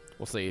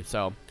we'll see.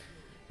 So, all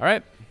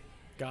right.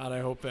 God,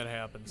 I hope that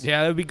happens.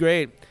 Yeah, that would be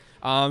great.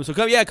 So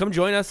come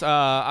join us.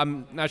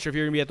 I'm not sure if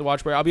you're gonna be at the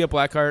Watch Party. I'll be at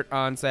Blackheart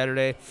on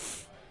Saturday.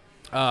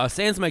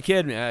 Sans my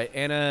kid,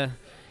 Anna,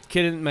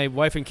 and my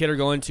wife and kid are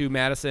going to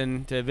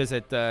Madison to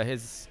visit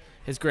his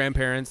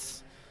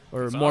grandparents,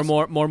 or That's more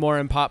awesome.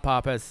 and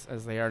Pop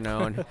as they are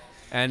known,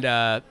 and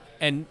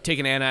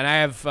taking Anna,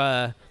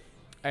 and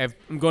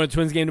I'm going to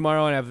Twins game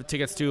tomorrow, and I have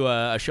tickets to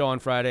a show on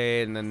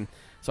Friday, and then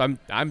so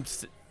I'm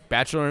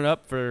bacheloring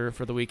up for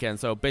the weekend.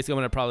 So basically, I'm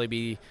gonna probably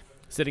be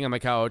sitting on my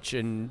couch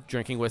and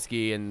drinking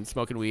whiskey and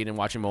smoking weed and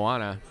watching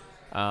Moana.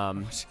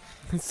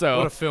 So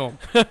what a film.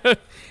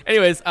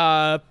 Anyways,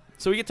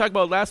 so we can talk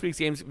about last week's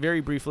games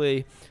very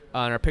briefly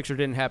on our Picture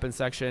Didn't Happen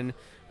section.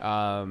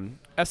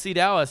 FC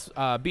Dallas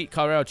beat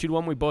Colorado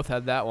 2-1. We both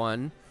had that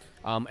one.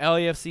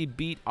 LAFC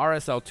beat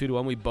RSL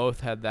 2-1. We both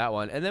had that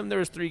one. And then there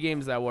was 3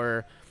 games that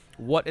were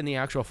what in the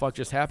actual fuck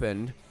just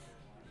happened.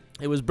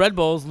 It was Bread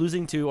Bulls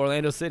losing to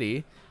Orlando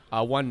City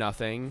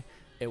 1-0.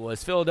 It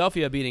was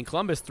Philadelphia beating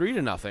Columbus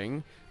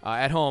 3-0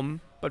 at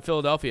home, but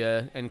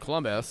Philadelphia and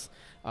Columbus.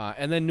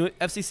 And then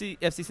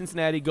FC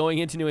Cincinnati going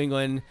into New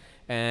England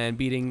and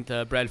beating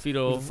the Brad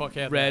Friedel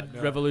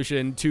Red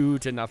Revolution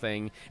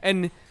 2-0.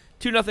 And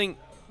 2-0,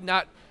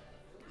 not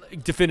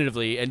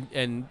definitively,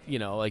 and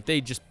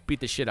they just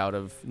beat the shit out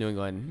of New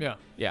England.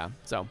 Yeah.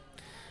 So,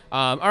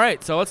 all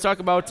right. So let's talk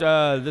about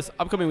this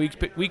upcoming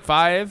week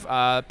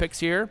 5 picks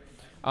here.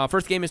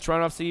 First game is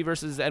Toronto FC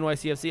versus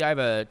NYCFC. I have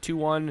a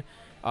 2-1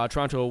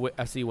 Toronto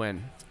FC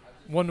win.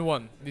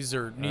 1-1. These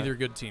are neither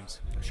good teams.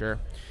 Sure.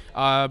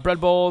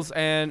 Bread Bulls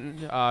and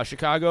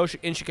Chicago.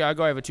 In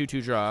Chicago, I have a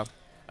 2-2 draw.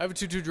 I have a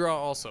 2-2 draw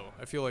also.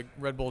 I feel like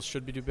Red Bulls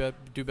should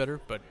do better,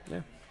 but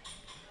yeah.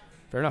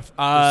 Fair enough.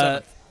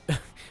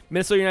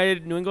 Minnesota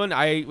United, New England.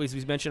 As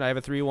we mentioned, I have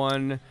a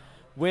 3-1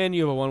 win.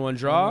 You have a 1-1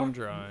 draw. 1-1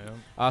 draw,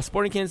 yeah.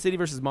 Sporting Kansas City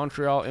versus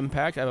Montreal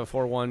Impact. I have a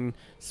 4-1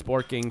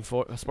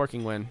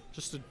 Sporting win.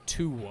 Just a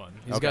 2-1.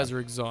 These guys are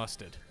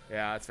exhausted.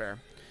 Yeah, that's fair.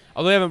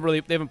 Although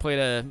they haven't played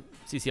a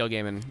CCL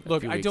game in a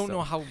few I weeks, don't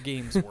know how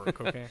games work,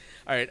 okay?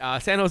 All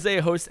right, San Jose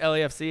hosts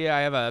LAFC.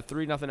 I have a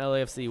 3-0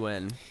 LAFC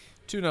win.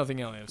 2-0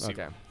 LAFC.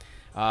 Okay.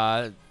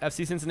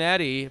 FC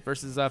Cincinnati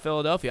versus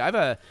Philadelphia. I have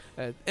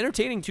a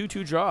entertaining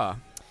 2-2 draw.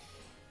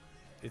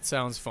 It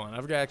sounds fun.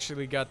 I've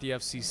actually got the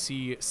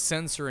FCC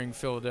censoring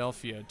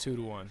Philadelphia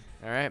 2-1. All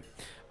right.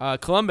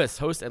 Columbus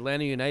hosts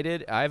Atlanta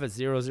United. I have a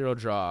 0-0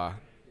 draw.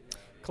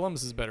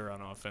 Columbus is better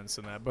on offense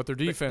than that, but their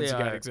defense you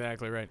got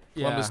exactly right.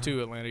 Columbus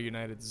 2, Atlanta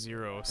United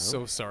 0. Oh.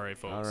 So sorry,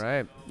 folks. All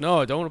right.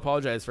 No, don't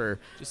apologize for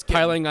just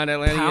piling on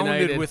Atlanta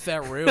United. With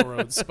that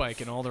railroad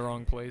spike in all the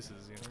wrong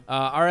places.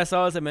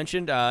 RSL, as I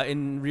mentioned,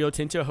 in Rio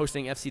Tinto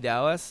hosting FC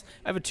Dallas.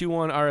 I have a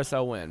 2-1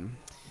 RSL win.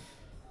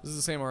 This is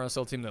the same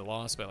RSL team that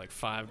lost by like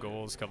 5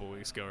 goals a couple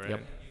weeks ago, right?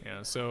 Yep.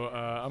 Yeah. So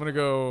I'm gonna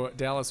go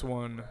Dallas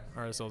 1,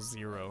 RSL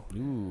 0.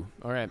 Ooh,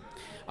 all right.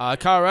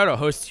 Colorado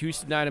hosts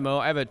Houston Dynamo.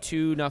 I have a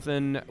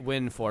 2-0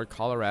 win for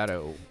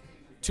Colorado.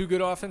 2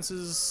 good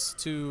offenses,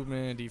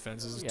 2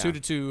 defenses. Yeah.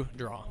 2-2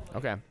 draw.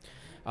 Okay.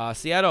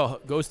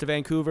 Seattle goes to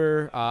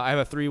Vancouver. I have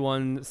a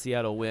 3-1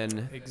 Seattle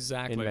win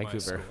Exactly in my Vancouver.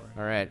 score.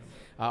 All right.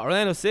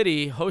 Orlando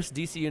City hosts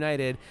DC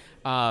United.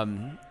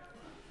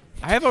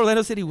 I have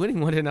Orlando City winning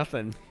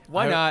 1-0.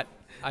 Why not?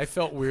 I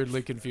felt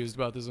weirdly confused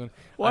about this one.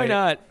 Why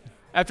not?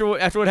 After what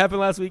happened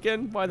last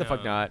weekend, why the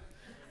fuck not?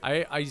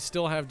 I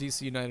still have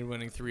DC United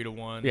winning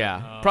 3-1.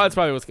 Yeah, that's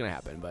probably what's gonna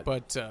happen.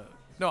 But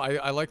no,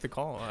 I like the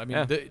call. I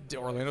mean, the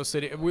Orlando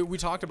City. We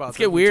talked about. Let's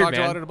get weird, we talked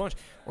man. about it a bunch.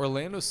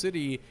 Orlando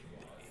City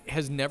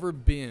has never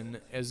been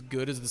as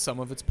good as the sum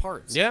of its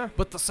parts. Yeah.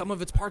 But the sum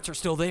of its parts are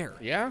still there.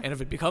 Yeah. And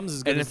if it becomes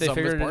as good and as if the they sum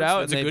of its figured it parts, out,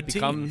 that's a they good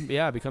become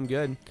team. become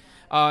good.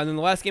 And then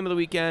the last game of the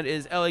weekend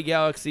is LA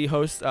Galaxy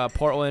hosts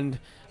Portland.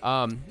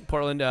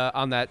 Portland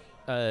on that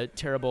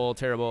terrible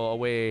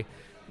away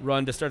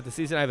run to start the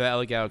season. I have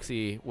LA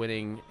Galaxy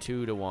winning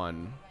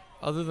 2-1.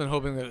 Other than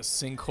hoping that a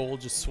sinkhole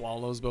just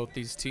swallows both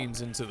these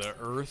teams into the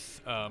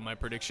earth, my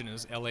prediction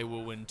is LA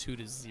will win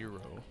 2-0.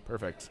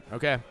 Perfect.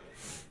 Okay.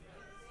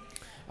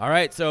 All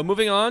right. So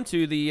moving on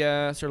to the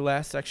sort of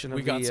last section of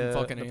We got some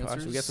fucking the podcast.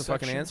 answers We got some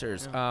fucking section.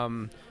 answers. Yeah.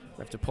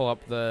 We have to pull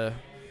up the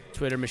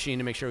Twitter machine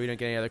to make sure we don't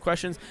get any other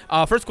questions.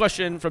 First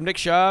question from Nick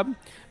Schaub.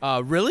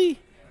 Really?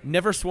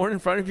 Never sworn in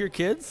front of your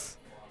kids?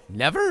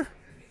 Never?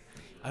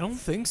 I don't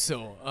think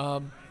so.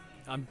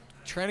 I'm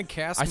trying to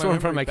cast I my swore in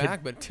front of my memory back,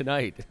 kid but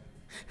tonight.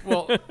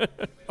 well,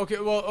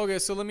 okay.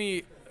 So let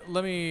me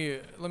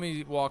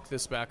walk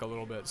this back a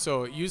little bit.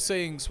 So you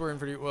saying swearing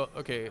for you? Well,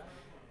 okay,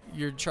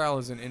 your child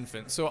is an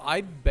infant. So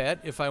I bet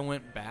if I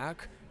went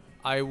back,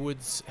 I would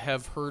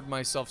have heard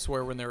myself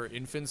swear when they were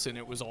infants, and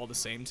it was all the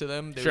same to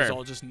them. It was Sure.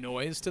 all just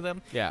noise to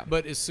them. Yeah.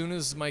 But as soon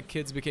as my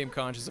kids became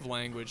conscious of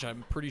language,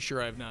 I'm pretty sure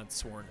I've not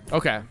sworn.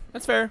 Okay.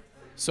 That's fair.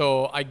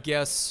 So I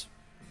guess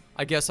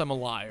I'm a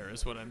liar,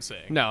 is what I'm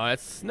saying. No,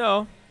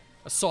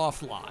 A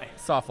soft lie.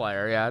 soft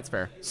liar. Yeah, that's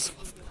fair.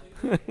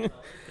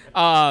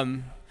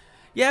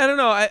 Yeah, I don't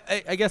know.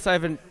 I guess I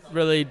haven't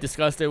really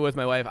discussed it with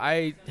my wife.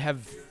 I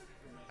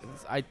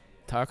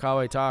talk how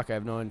I talk. I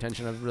have no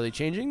intention of really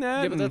changing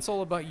that. Yeah, but and that's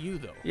all about you,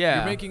 though. Yeah.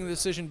 You're making the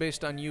decision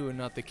based on you and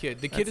not the kid.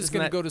 The kid is isn't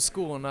going to that- go to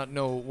school and not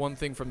know one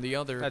thing from the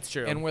other. That's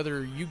true. And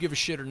whether you give a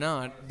shit or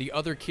not, the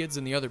other kids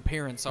and the other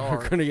parents are.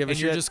 gonna give a and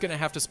you're shit. just going to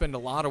have to spend a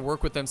lot of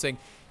work with them saying,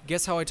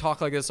 guess how I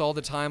talk like this all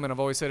the time, and I've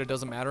always said it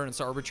doesn't matter, and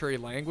it's arbitrary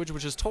language,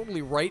 which is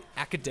totally right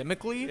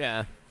academically.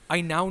 yeah. I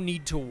now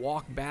need to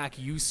walk back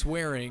you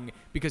swearing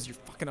because you're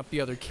fucking up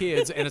the other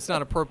kids and it's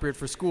not appropriate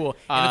for school.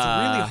 And it's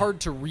really hard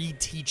to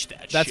reteach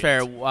that That's shit.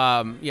 fair.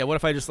 Yeah, what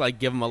if I just like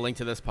give them a link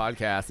to this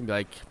podcast and be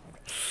like,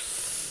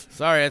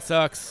 sorry, it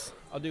sucks.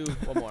 I'll do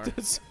one more.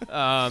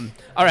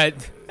 All right.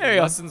 There you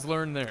go. Lessons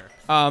learned there.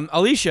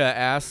 Alicia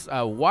asks,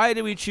 why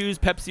did we choose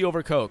Pepsi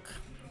over Coke?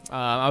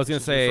 I was going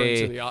to Referring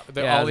say to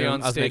the I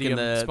Allianz was making Stadium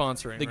the,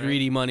 sponsoring, the right?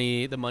 greedy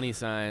money, the money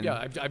sign.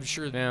 Yeah, I'm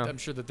sure. Yeah. I'm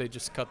sure that they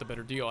just cut the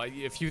better deal.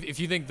 If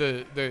you think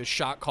the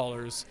shot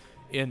callers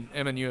in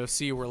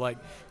MNUFC were like,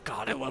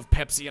 God, I love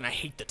Pepsi and I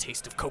hate the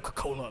taste of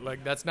Coca-Cola.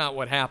 Like that's not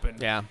what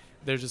happened. Yeah.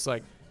 They're just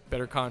like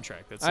better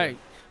contract. That's All it. right.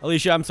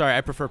 Alicia, I'm sorry.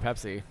 I prefer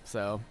Pepsi.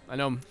 So I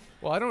know I'm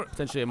Well, I don't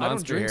potentially a I don't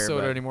monster drink here.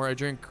 soda but anymore. I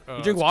drink.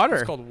 You drink water.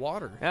 It's called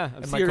water. Yeah.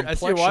 And I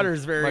see your water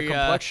is very. My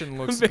complexion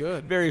looks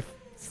good. Very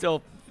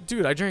still.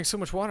 Dude, I drank so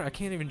much water I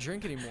can't even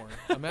drink anymore.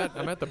 I'm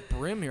at the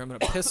brim here. I'm gonna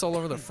piss all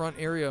over the front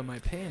area of my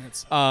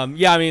pants.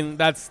 Yeah, I mean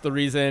that's the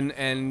reason,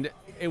 and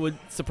it would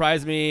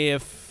surprise me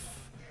if.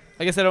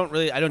 I guess I don't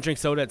drink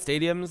soda at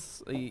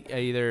stadiums. I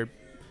either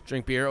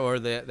drink beer or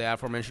the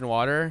aforementioned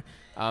water.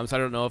 So I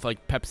don't know if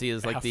like Pepsi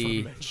is like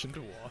the Aforementioned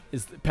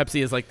water.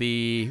 Pepsi is like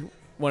the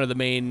one of the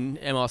main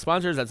MLS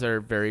sponsors. That's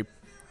their very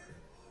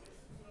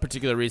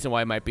particular reason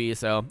why it might be.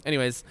 So,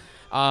 anyways,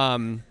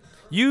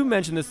 you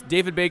mentioned this.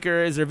 David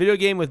Baker, is there a video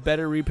game with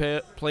better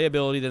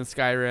replayability than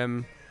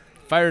Skyrim?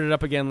 Fired it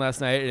up again last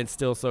night, and it's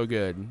still so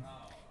good.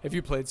 Have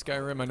you played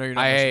Skyrim? I know you're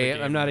not. much of a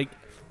gamer. I'm not.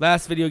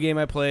 Last video game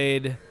I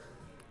played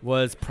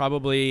was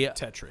probably.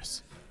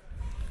 Tetris.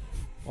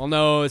 Well,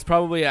 no, it's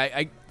probably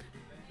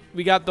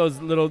we got those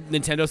little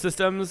Nintendo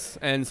systems,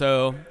 and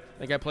so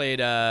like I played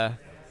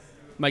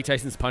Mike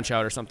Tyson's Punch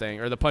Out or something,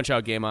 or the Punch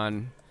Out game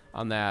on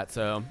that.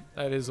 So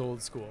That is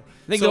old school.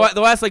 I think So-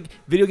 the last like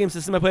video game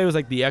system I played was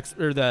like the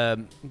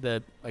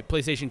like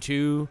PlayStation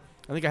 2.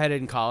 I think I had it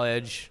in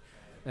college,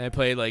 and I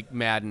played like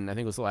Madden. I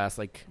think it was the last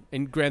like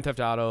in Grand Theft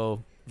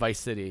Auto Vice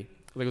City.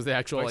 Like it was the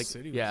actual Vice like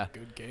City yeah was a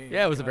good game.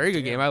 yeah it was a very good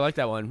Goddamn. game. I like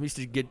that one. We used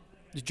to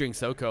just drink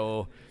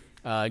SoCo.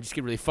 Just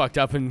get really fucked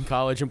up in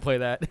college and play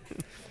that,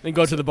 then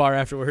go to the bar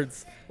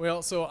afterwards.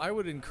 Well, so I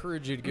would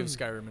encourage you to give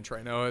Skyrim a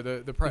try. No,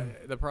 the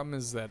problem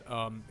is that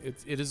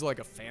it is like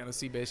a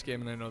fantasy-based game,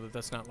 and I know that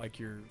that's not like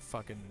your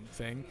fucking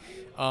thing.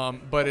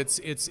 But it's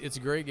a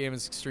great game.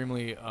 It's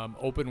extremely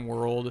open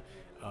world.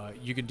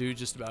 You can do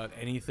just about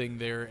anything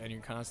there, and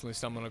you're constantly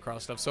stumbling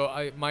across stuff.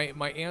 So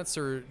my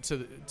answer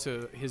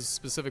to his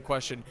specific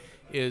question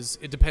is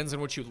it depends on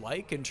what you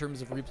like in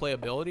terms of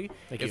replayability.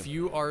 If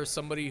you are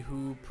somebody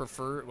who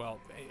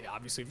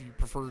obviously if you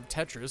prefer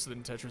Tetris,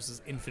 then Tetris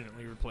is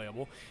infinitely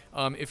replayable.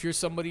 If you're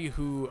somebody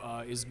who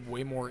is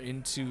way more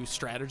into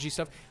strategy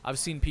stuff, I've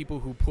seen people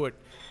who put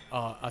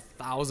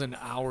 1,000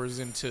 hours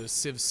into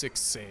Civ 6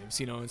 saves,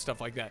 and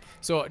stuff like that.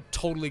 So I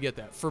totally get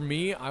that. For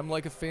me, I'm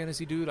like a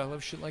fantasy dude. I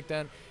love shit like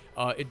that.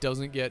 It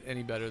doesn't get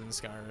any better than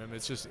Skyrim.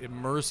 It's just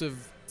immersive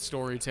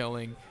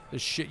storytelling. The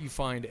shit you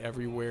find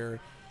everywhere.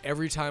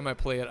 Every time I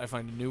play it, I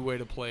find a new way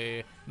to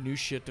play, new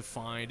shit to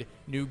find,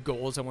 new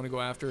goals I want to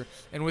go after.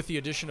 And with the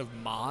addition of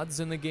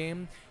mods in the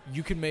game,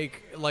 you can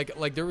make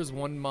like there was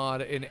one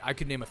mod, and I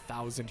could name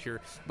 1,000 here,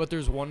 but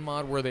there's one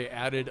mod where they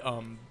added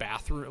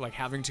bathroom, like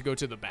having to go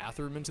to the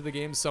bathroom into the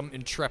game. Some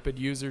intrepid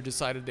user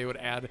decided they would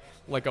add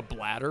like a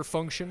bladder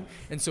function,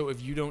 and so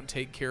if you don't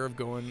take care of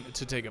going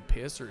to take a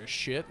piss or a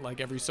shit like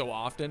every so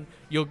often,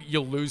 you'll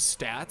lose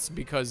stats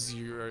because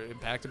you're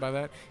impacted by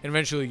that, and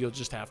eventually you'll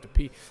just have to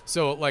pee.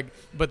 So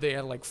but they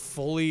had like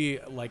fully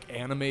like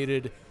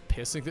animated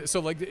pissing. So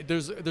like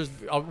there's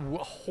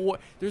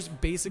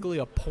basically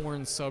a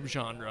porn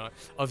subgenre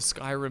of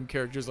Skyrim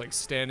characters like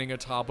standing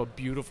atop a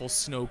beautiful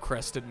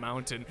snow-crested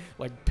mountain,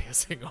 like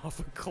pissing off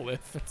a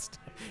cliff and stuff.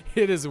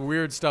 It is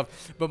weird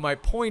stuff. But my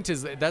point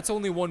is that's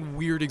only one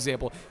weird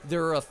example.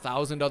 There are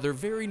 1,000 other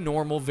very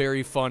normal,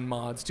 very fun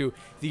mods too.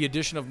 The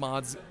addition of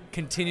mods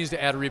continues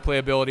to add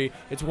replayability.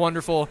 It's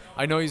wonderful.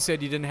 I know you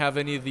said you didn't have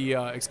any of the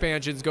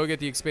expansions. Go get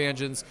the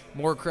expansions.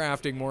 More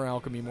crafting, more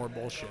alchemy, more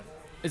bullshit.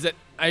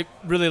 I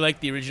really like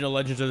the original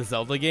Legends of the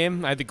Zelda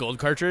game. I had the gold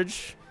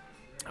cartridge.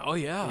 Oh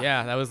yeah.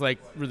 Yeah, that was like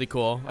really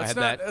cool. It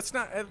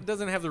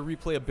doesn't have the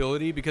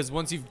replayability because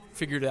once you've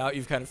figured it out,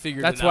 you've kind of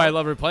figured it out. That's why I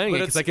love replaying it,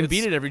 because I can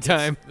beat it every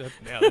time.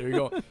 Yeah, there you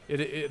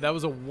go. That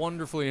was a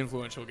wonderfully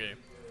influential game.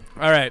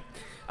 All right.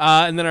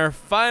 And then our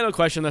final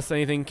question, unless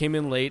anything came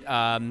in late.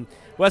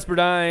 Wes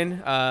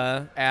Burdine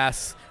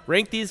asks,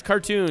 rank these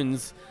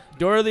cartoons: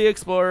 Dora the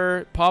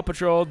Explorer, Paw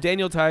Patrol,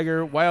 Daniel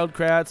Tiger, Wild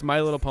Kratts,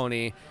 My Little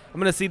Pony. I'm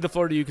gonna cede the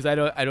floor to you because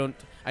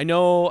I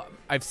know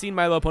I've seen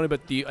My Little Pony,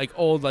 but the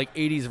old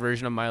 80s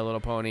version of My Little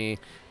Pony.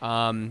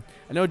 I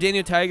know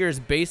Daniel Tiger is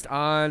based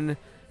on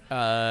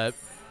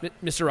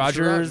Mr.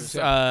 Rogers,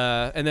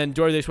 yeah. And then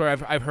Dora the Explorer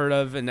I've heard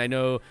of, and I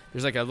know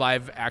there's like a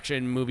live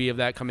action movie of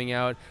that coming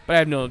out, but I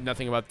have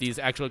nothing about these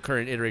actual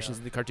current iterations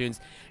of the cartoons.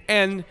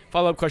 And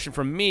follow-up question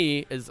from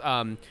me is,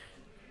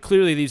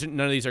 clearly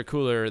none of these are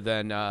cooler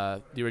than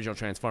the original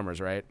Transformers,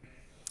 right?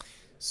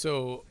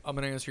 So I'm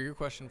gonna answer your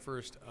question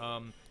first.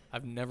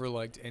 I've never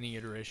liked any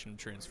iteration of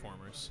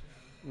Transformers.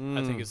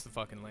 I think it's the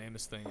fucking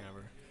lamest thing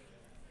ever.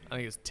 I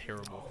think it's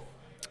terrible.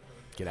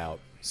 Get out.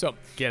 So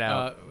get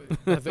out.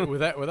 With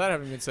that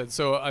having been said,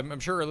 so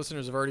I'm sure our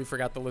listeners have already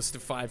forgot the list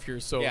of 5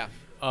 here. So yeah.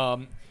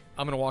 I'm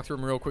going to walk through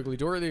them real quickly.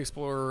 Dora the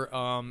Explorer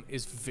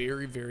is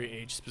very, very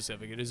age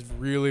specific. It is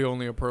really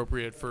only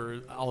appropriate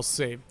for, I'll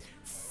say,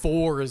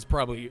 4 is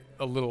probably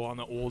a little on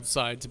the old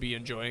side to be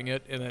enjoying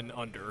it, and then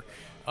under.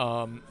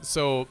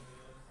 So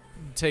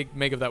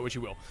make of that what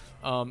you will.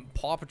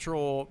 Paw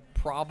Patrol,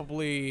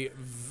 probably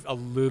a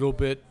little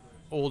bit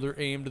older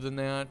aimed than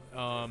that.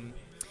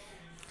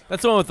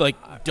 That's the one with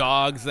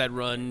dogs that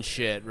run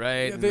shit,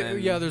 right?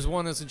 Yeah, there's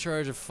one that's in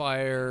charge of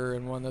fire,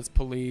 and one that's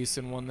police,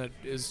 and one that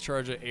is in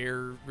charge of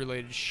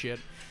air-related shit,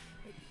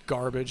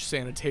 garbage,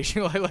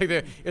 sanitation.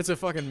 It's a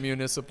fucking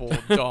municipal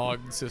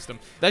dog system.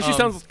 That actually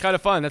sounds kind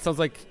of fun. That sounds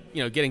like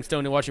getting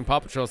stoned and watching Paw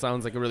Patrol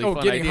sounds like a really fun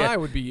idea. Getting high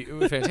would be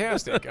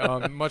fantastic.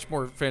 Much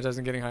more fantastic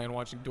than getting high and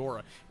watching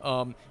Dora.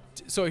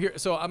 So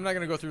I'm not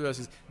going to go through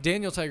this.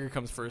 Daniel Tiger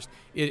comes first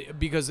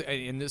because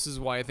this is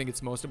why I think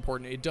it's most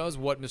important. It does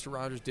what Mr.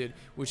 Rogers did,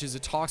 which is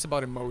it talks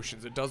about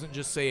emotions. It doesn't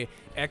just say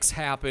X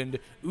happened,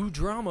 ooh,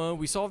 drama,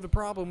 we solved the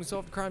problem, we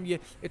solved the crime. Yeah,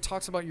 it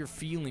talks about your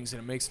feelings,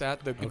 and it makes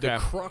that the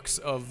crux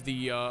of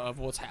the of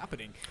what's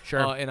happening.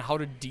 Sure. And how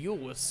to deal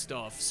with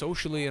stuff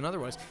socially and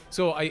otherwise.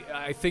 So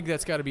I think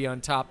that's got to be on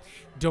top.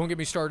 Don't get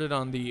me started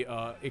on the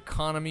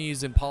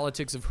economies and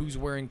politics of who's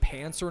wearing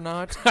pants or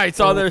not. I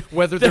saw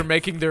whether they're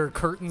making their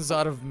curtains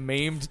out of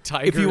maimed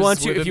tigers. If you want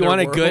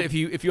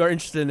if you are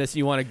interested in this, and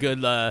you want a good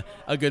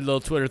little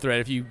Twitter thread.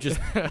 If you just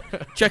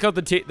check out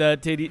the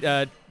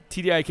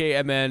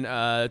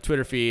TDIKMN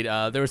Twitter feed,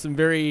 there was some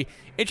very.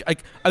 I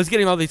was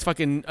getting all these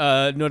fucking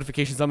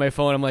notifications on my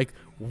phone. I'm like,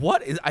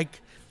 what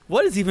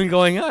is even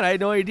going on? I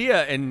had no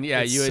idea. And yeah,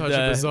 it's you such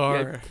had a bizarre.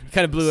 You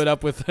kind of blew it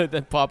up with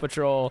the Paw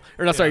Patrol,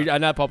 or no, sorry,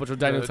 not Paw Patrol,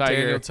 Daniel Tiger.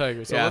 Daniel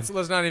Tiger. So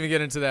let's not even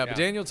get into that. Yeah. But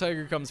Daniel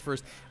Tiger comes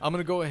first. I'm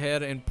gonna go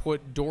ahead and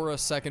put Dora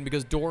second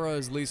because Dora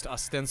is least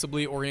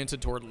ostensibly oriented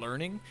toward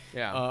learning.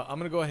 Yeah. I'm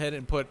gonna go ahead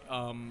and put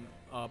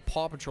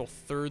Paw Patrol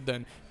third.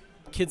 Then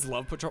kids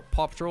love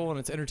Paw Patrol, and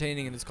it's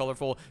entertaining and it's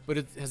colorful, but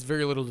it has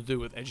very little to do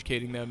with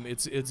educating them.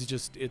 It's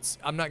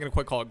I'm not gonna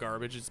quite call it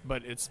garbage,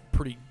 but it's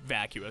pretty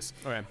vacuous.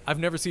 Okay. I've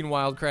never seen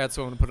Wild Kratts,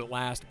 so I'm gonna put it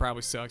last. It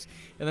probably sucks.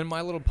 And then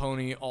My Little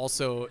Pony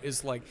also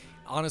is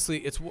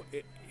honestly,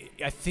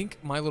 think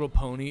My Little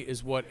Pony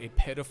is what a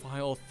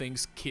pedophile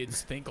thinks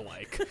kids think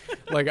like.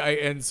 Like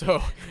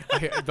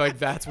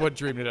that's what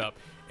dreamed it up.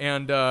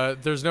 And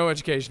there's no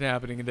education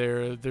happening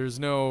there. There's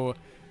no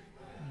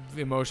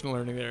emotional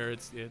learning there.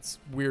 It's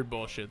weird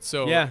bullshit.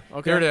 So yeah,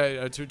 okay.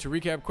 There to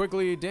recap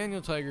quickly: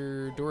 Daniel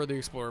Tiger, Dora the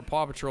Explorer,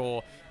 Paw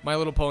Patrol, My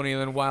Little Pony, and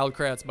then Wild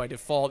Kratts by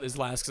default is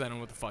last because I don't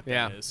know what the fuck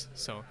that is.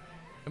 So,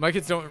 and my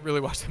kids don't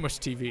really watch that much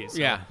TV. So.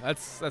 Yeah,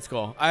 that's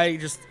cool. I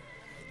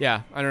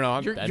don't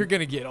know. You're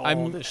gonna get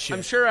all this shit.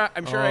 I'm sure I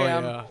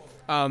am.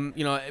 Yeah.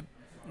 You know,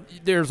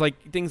 there's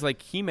like things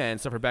like He-Man and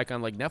stuff are back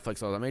on like Netflix.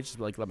 So I may just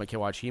like let my kid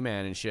watch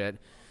He-Man and shit,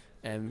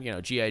 and you know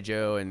G.I.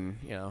 Joe and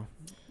you know.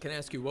 Can I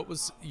ask you,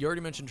 you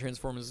already mentioned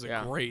Transformers is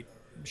a great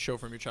show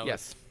from your childhood.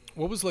 Yes.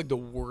 What was like the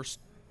worst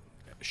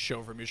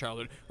show from your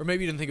childhood? Or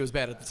maybe you didn't think it was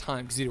bad at the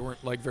time because you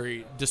weren't like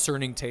very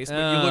discerning taste, but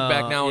you look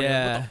back now and you're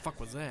like, what the fuck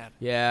was that?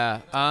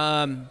 Yeah.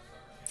 In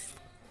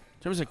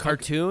terms of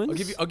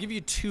cartoons? I'll give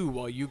you two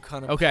while you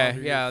kind of okay,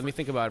 yeah, let me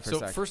think about it for a So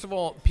second. first of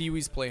all,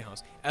 Pee-wee's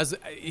Playhouse. I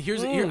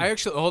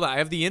actually hold on, I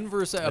have the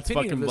inverse That's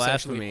opinion fucking of this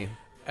blasphemy.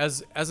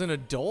 actually. As an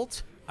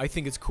adult, I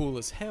think it's cool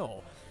as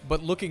hell.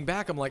 But looking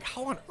back, I'm like,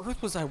 how on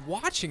earth was I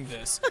watching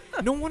this?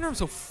 No wonder I'm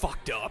so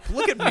fucked up.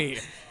 Look at me.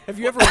 Have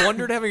you ever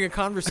wondered, having a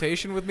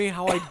conversation with me,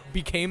 how I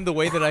became the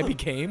way that I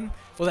became?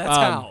 Well, that's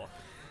how.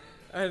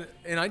 And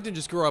I didn't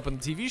just grow up on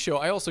the TV show.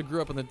 I also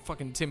grew up in the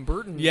fucking Tim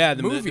Burton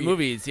movie. The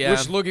movies, yeah.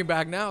 Which, looking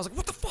back now, I was like,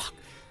 what the fuck?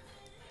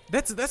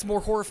 That's more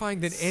horrifying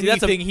than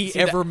anything he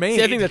ever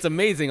made. I think that's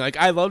amazing. Like,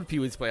 I loved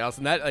Pee-wee's Playhouse,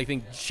 and that, I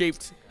think,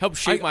 helped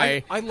shape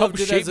me. I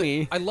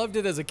loved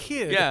it as a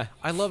kid. Yeah.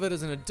 I love it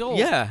as an adult.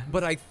 Yeah.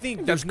 But I think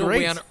That's there's no great.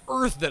 way on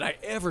earth that I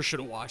ever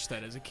should have watched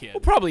that as a kid. Well,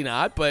 probably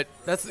not, but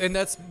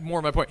That's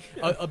more my point.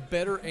 A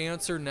better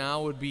answer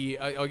now would be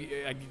I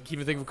can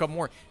even think of a couple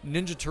more.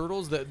 Ninja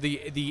Turtles,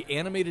 the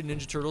animated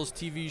Ninja Turtles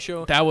TV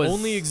show That was-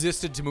 only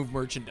existed to move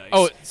merchandise.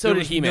 oh, so There did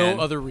was He-Man.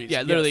 No other reason.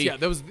 Yeah, literally. Yes, yeah,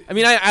 that was. I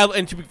mean,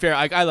 and to be fair,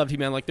 I loved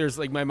He-Man. Like, there's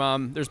like my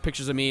mom. There's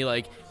pictures of me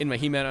like in my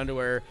He-Man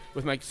underwear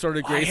with my sort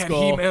of gray I had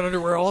skull. He-Man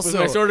underwear also. With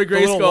my sort of The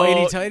gray little skull.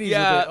 whitey tighties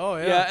Yeah, with it. Oh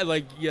yeah. and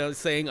like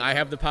saying I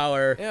have the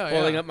power. Yeah,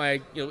 holding yeah. up my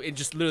it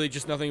just literally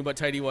just nothing but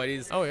tighty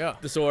whities. Oh yeah.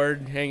 The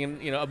sword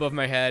hanging above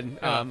my head,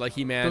 Yeah. like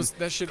He-Man.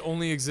 That shit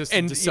only existed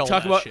And to you sell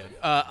talk that about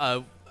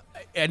shit.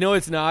 I know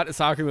it's not a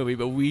soccer movie,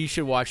 but we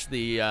should watch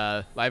the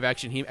live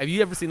action He-Man. Have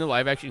you ever seen the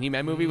live action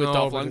He-Man movie with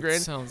Dolph but Lundgren?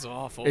 It sounds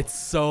awful. It's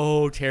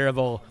so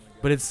terrible,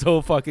 but it's so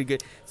fucking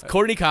good. It's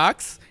Courtney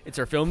Cox. It's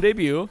her film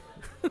debut.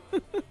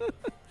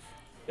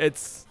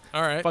 It's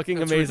all right. fucking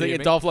that's amazing.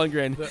 redeeming. It's Dolph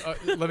Lundgren.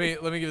 Let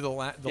me give you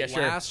the Yeah,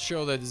 sure. last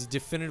show that is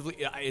definitively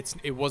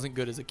it wasn't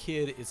good as a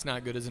kid. It's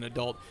not good as an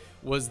adult.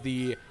 Was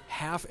the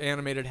half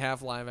animated,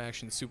 half live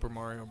action Super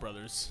Mario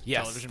Brothers?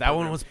 Yes, television that one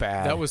program. was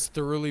bad. That was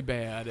thoroughly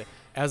bad.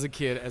 As a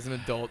kid, as an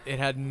adult, it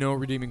had no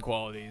redeeming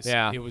qualities.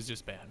 Yeah. It was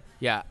just bad.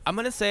 Yeah, I'm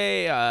gonna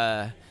say.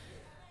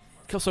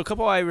 So a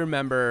couple I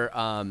remember.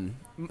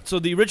 So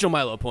the original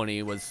My Little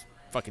Pony was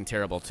fucking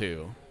terrible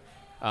too.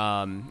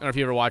 I don't know if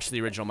you ever watched the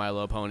original My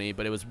Little Pony,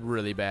 but it was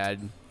really bad.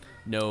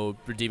 No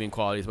redeeming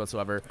qualities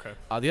whatsoever. Okay.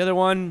 The other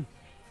one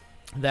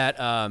that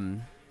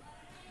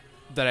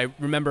that I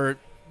remember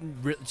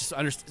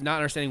just not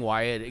understanding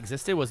why it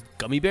existed was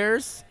Gummy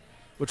Bears,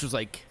 which was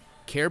like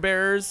Care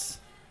Bears,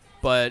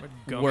 but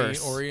Gummy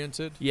worse.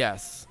 oriented.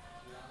 Yes,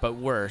 but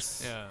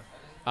worse. Yeah.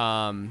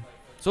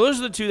 So those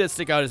are the two that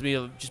stick out as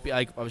me. Just be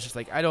like, I was just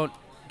like, I don't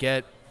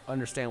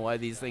understand why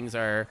these things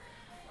are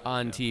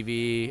on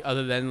TV,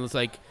 other than it's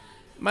like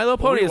My Little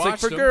Well, Pony we is like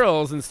for watched 'em.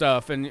 girls and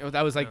stuff, and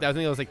that was like Yeah. I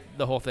think that was like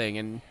the whole thing.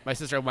 And my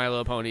sister had My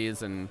Little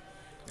Ponies, and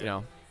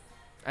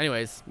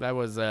anyways, that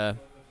was a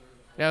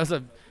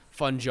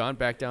fun jaunt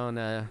back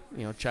down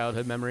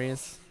childhood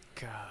memories.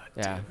 God.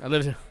 Yeah,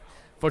 damn.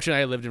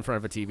 Fortunately, I lived in front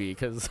of a TV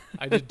because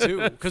I did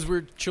too, because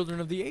we're children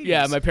of the 80s.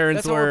 yeah, my parents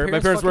That's how our were. My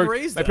parents fucking worked.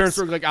 raised My parents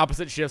us. worked like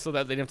opposite shifts, so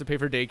that they didn't have to pay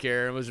for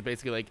daycare. It was just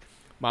basically like,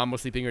 mom was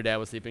sleeping or dad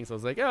was sleeping, so I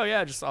was like, oh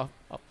yeah, just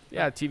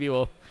TV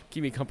will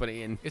keep me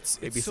company and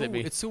babysit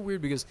me. It's so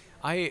weird because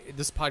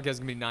this podcast is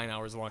gonna be 9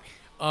 hours long.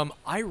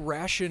 I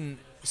ration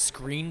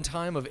screen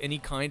time of any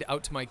kind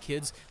out to my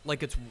kids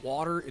like it's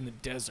water in the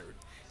desert.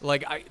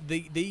 Like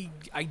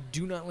I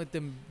do not let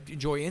them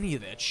enjoy any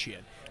of that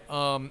shit.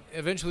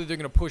 Eventually they're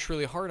gonna push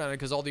really hard on it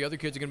because all the other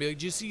kids are gonna be like,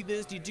 "Do you see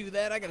this? Do you do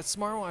that? I got a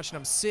smartwatch and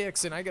I'm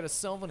 6 and I got a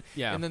cell phone."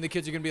 Yeah. And then the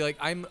kids are gonna be like,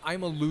 "I'm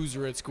a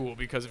loser at school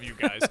because of you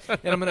guys," and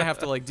I'm gonna have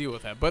to like deal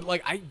with that. But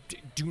like I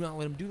do not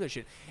let them do that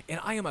shit, and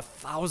I am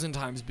 1,000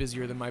 times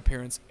busier than my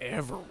parents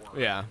ever were.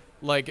 Yeah.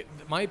 Like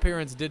my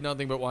parents did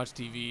nothing but watch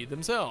TV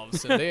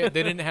themselves, and they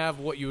didn't have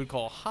what you would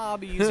call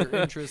hobbies or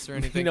interests or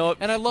anything. You know what?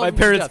 And I love My them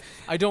to parents- death.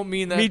 I don't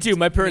mean that. Me too.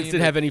 My parents mean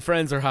didn't that- have any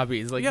friends or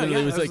hobbies. Like Yeah, literally,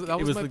 yeah, it was that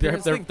was like my like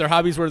parents' thing. their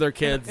hobbies were their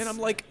kids. And I'm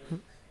like,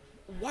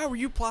 why were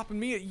you plopping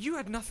me? You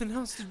had nothing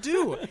else to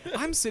do.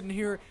 I'm sitting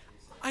here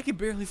I can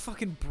barely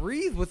fucking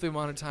breathe with the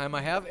amount of time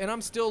I have, and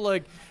I'm still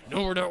like,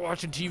 no, we're not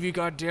watching TV,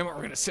 goddammit,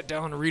 we're gonna sit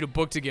down and read a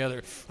book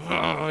together.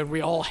 And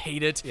we all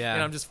hate it, Yeah.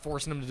 and I'm just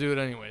forcing them to do it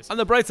anyways. On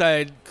the bright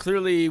side,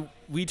 clearly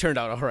we turned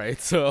out all right.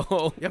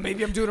 So Yeah,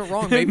 maybe I'm doing it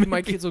wrong. Maybe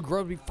my kids will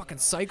grow up to be fucking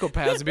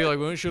psychopaths and be like,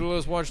 well, you should have let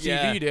us watch TV,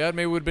 Yeah. Dad.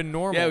 Maybe it would have been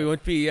normal. yeah, we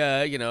won't be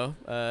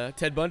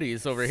Ted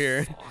Bundy's over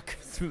here,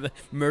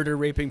 murder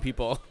raping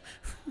people.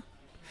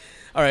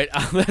 All right,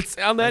 that's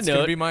on that That's gonna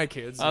note. be my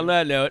kids. On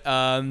that note,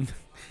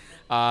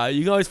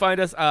 you can always find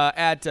us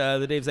at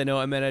the Daves I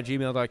Know MN at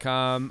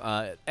gmail.com,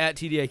 at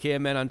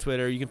TDIKMN on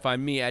Twitter. You can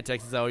find me at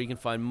Texas Hour. You can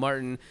find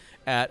Martin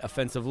at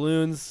Offensive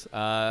Loons.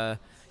 Yeah,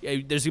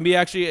 there's going to be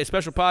actually a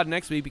special pod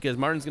next week because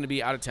Martin's going to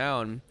be out of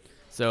town.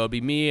 So it'll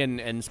be me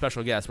and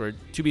special guests. We're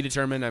to be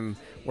determined. I'm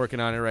working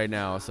on it right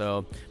now.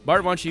 So,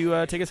 Bart, why don't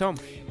you take us home?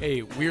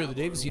 Hey, we're the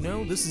Daves you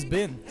know. This has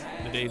been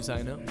the Daves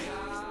I Know.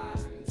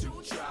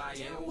 To try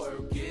and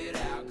work it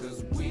out,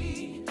 'cause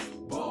we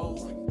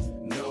both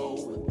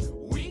know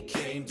we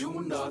can't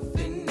do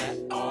nothing at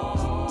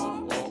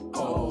all.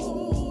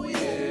 Oh,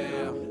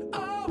 yeah.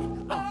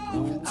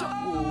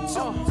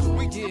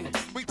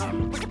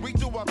 We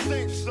do our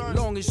thing, son.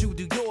 Long as you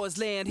do yours,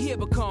 land here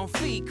become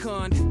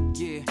fecund.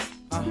 Yeah.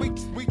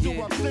 We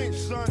do our thing,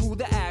 son. Through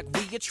the act,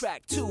 we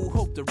attract two,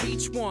 hope to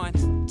reach one.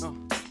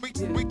 We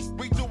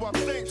do our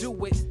thing.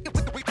 Do it.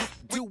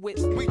 Do it.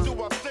 We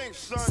do our thing,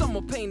 son. Some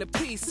will paint a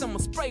piece, some will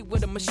spray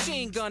with a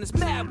machine gun. It's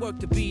mad work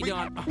to be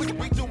done. We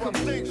do our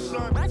thing,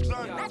 son. I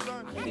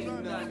can't do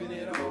nothing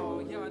at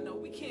all. Y'all know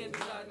we can't do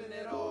nothing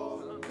at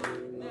all.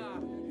 Nah,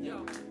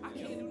 yo, I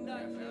can't do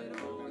nothing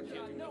at all.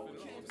 Y'all know we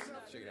can't do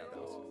nothing. Check it out,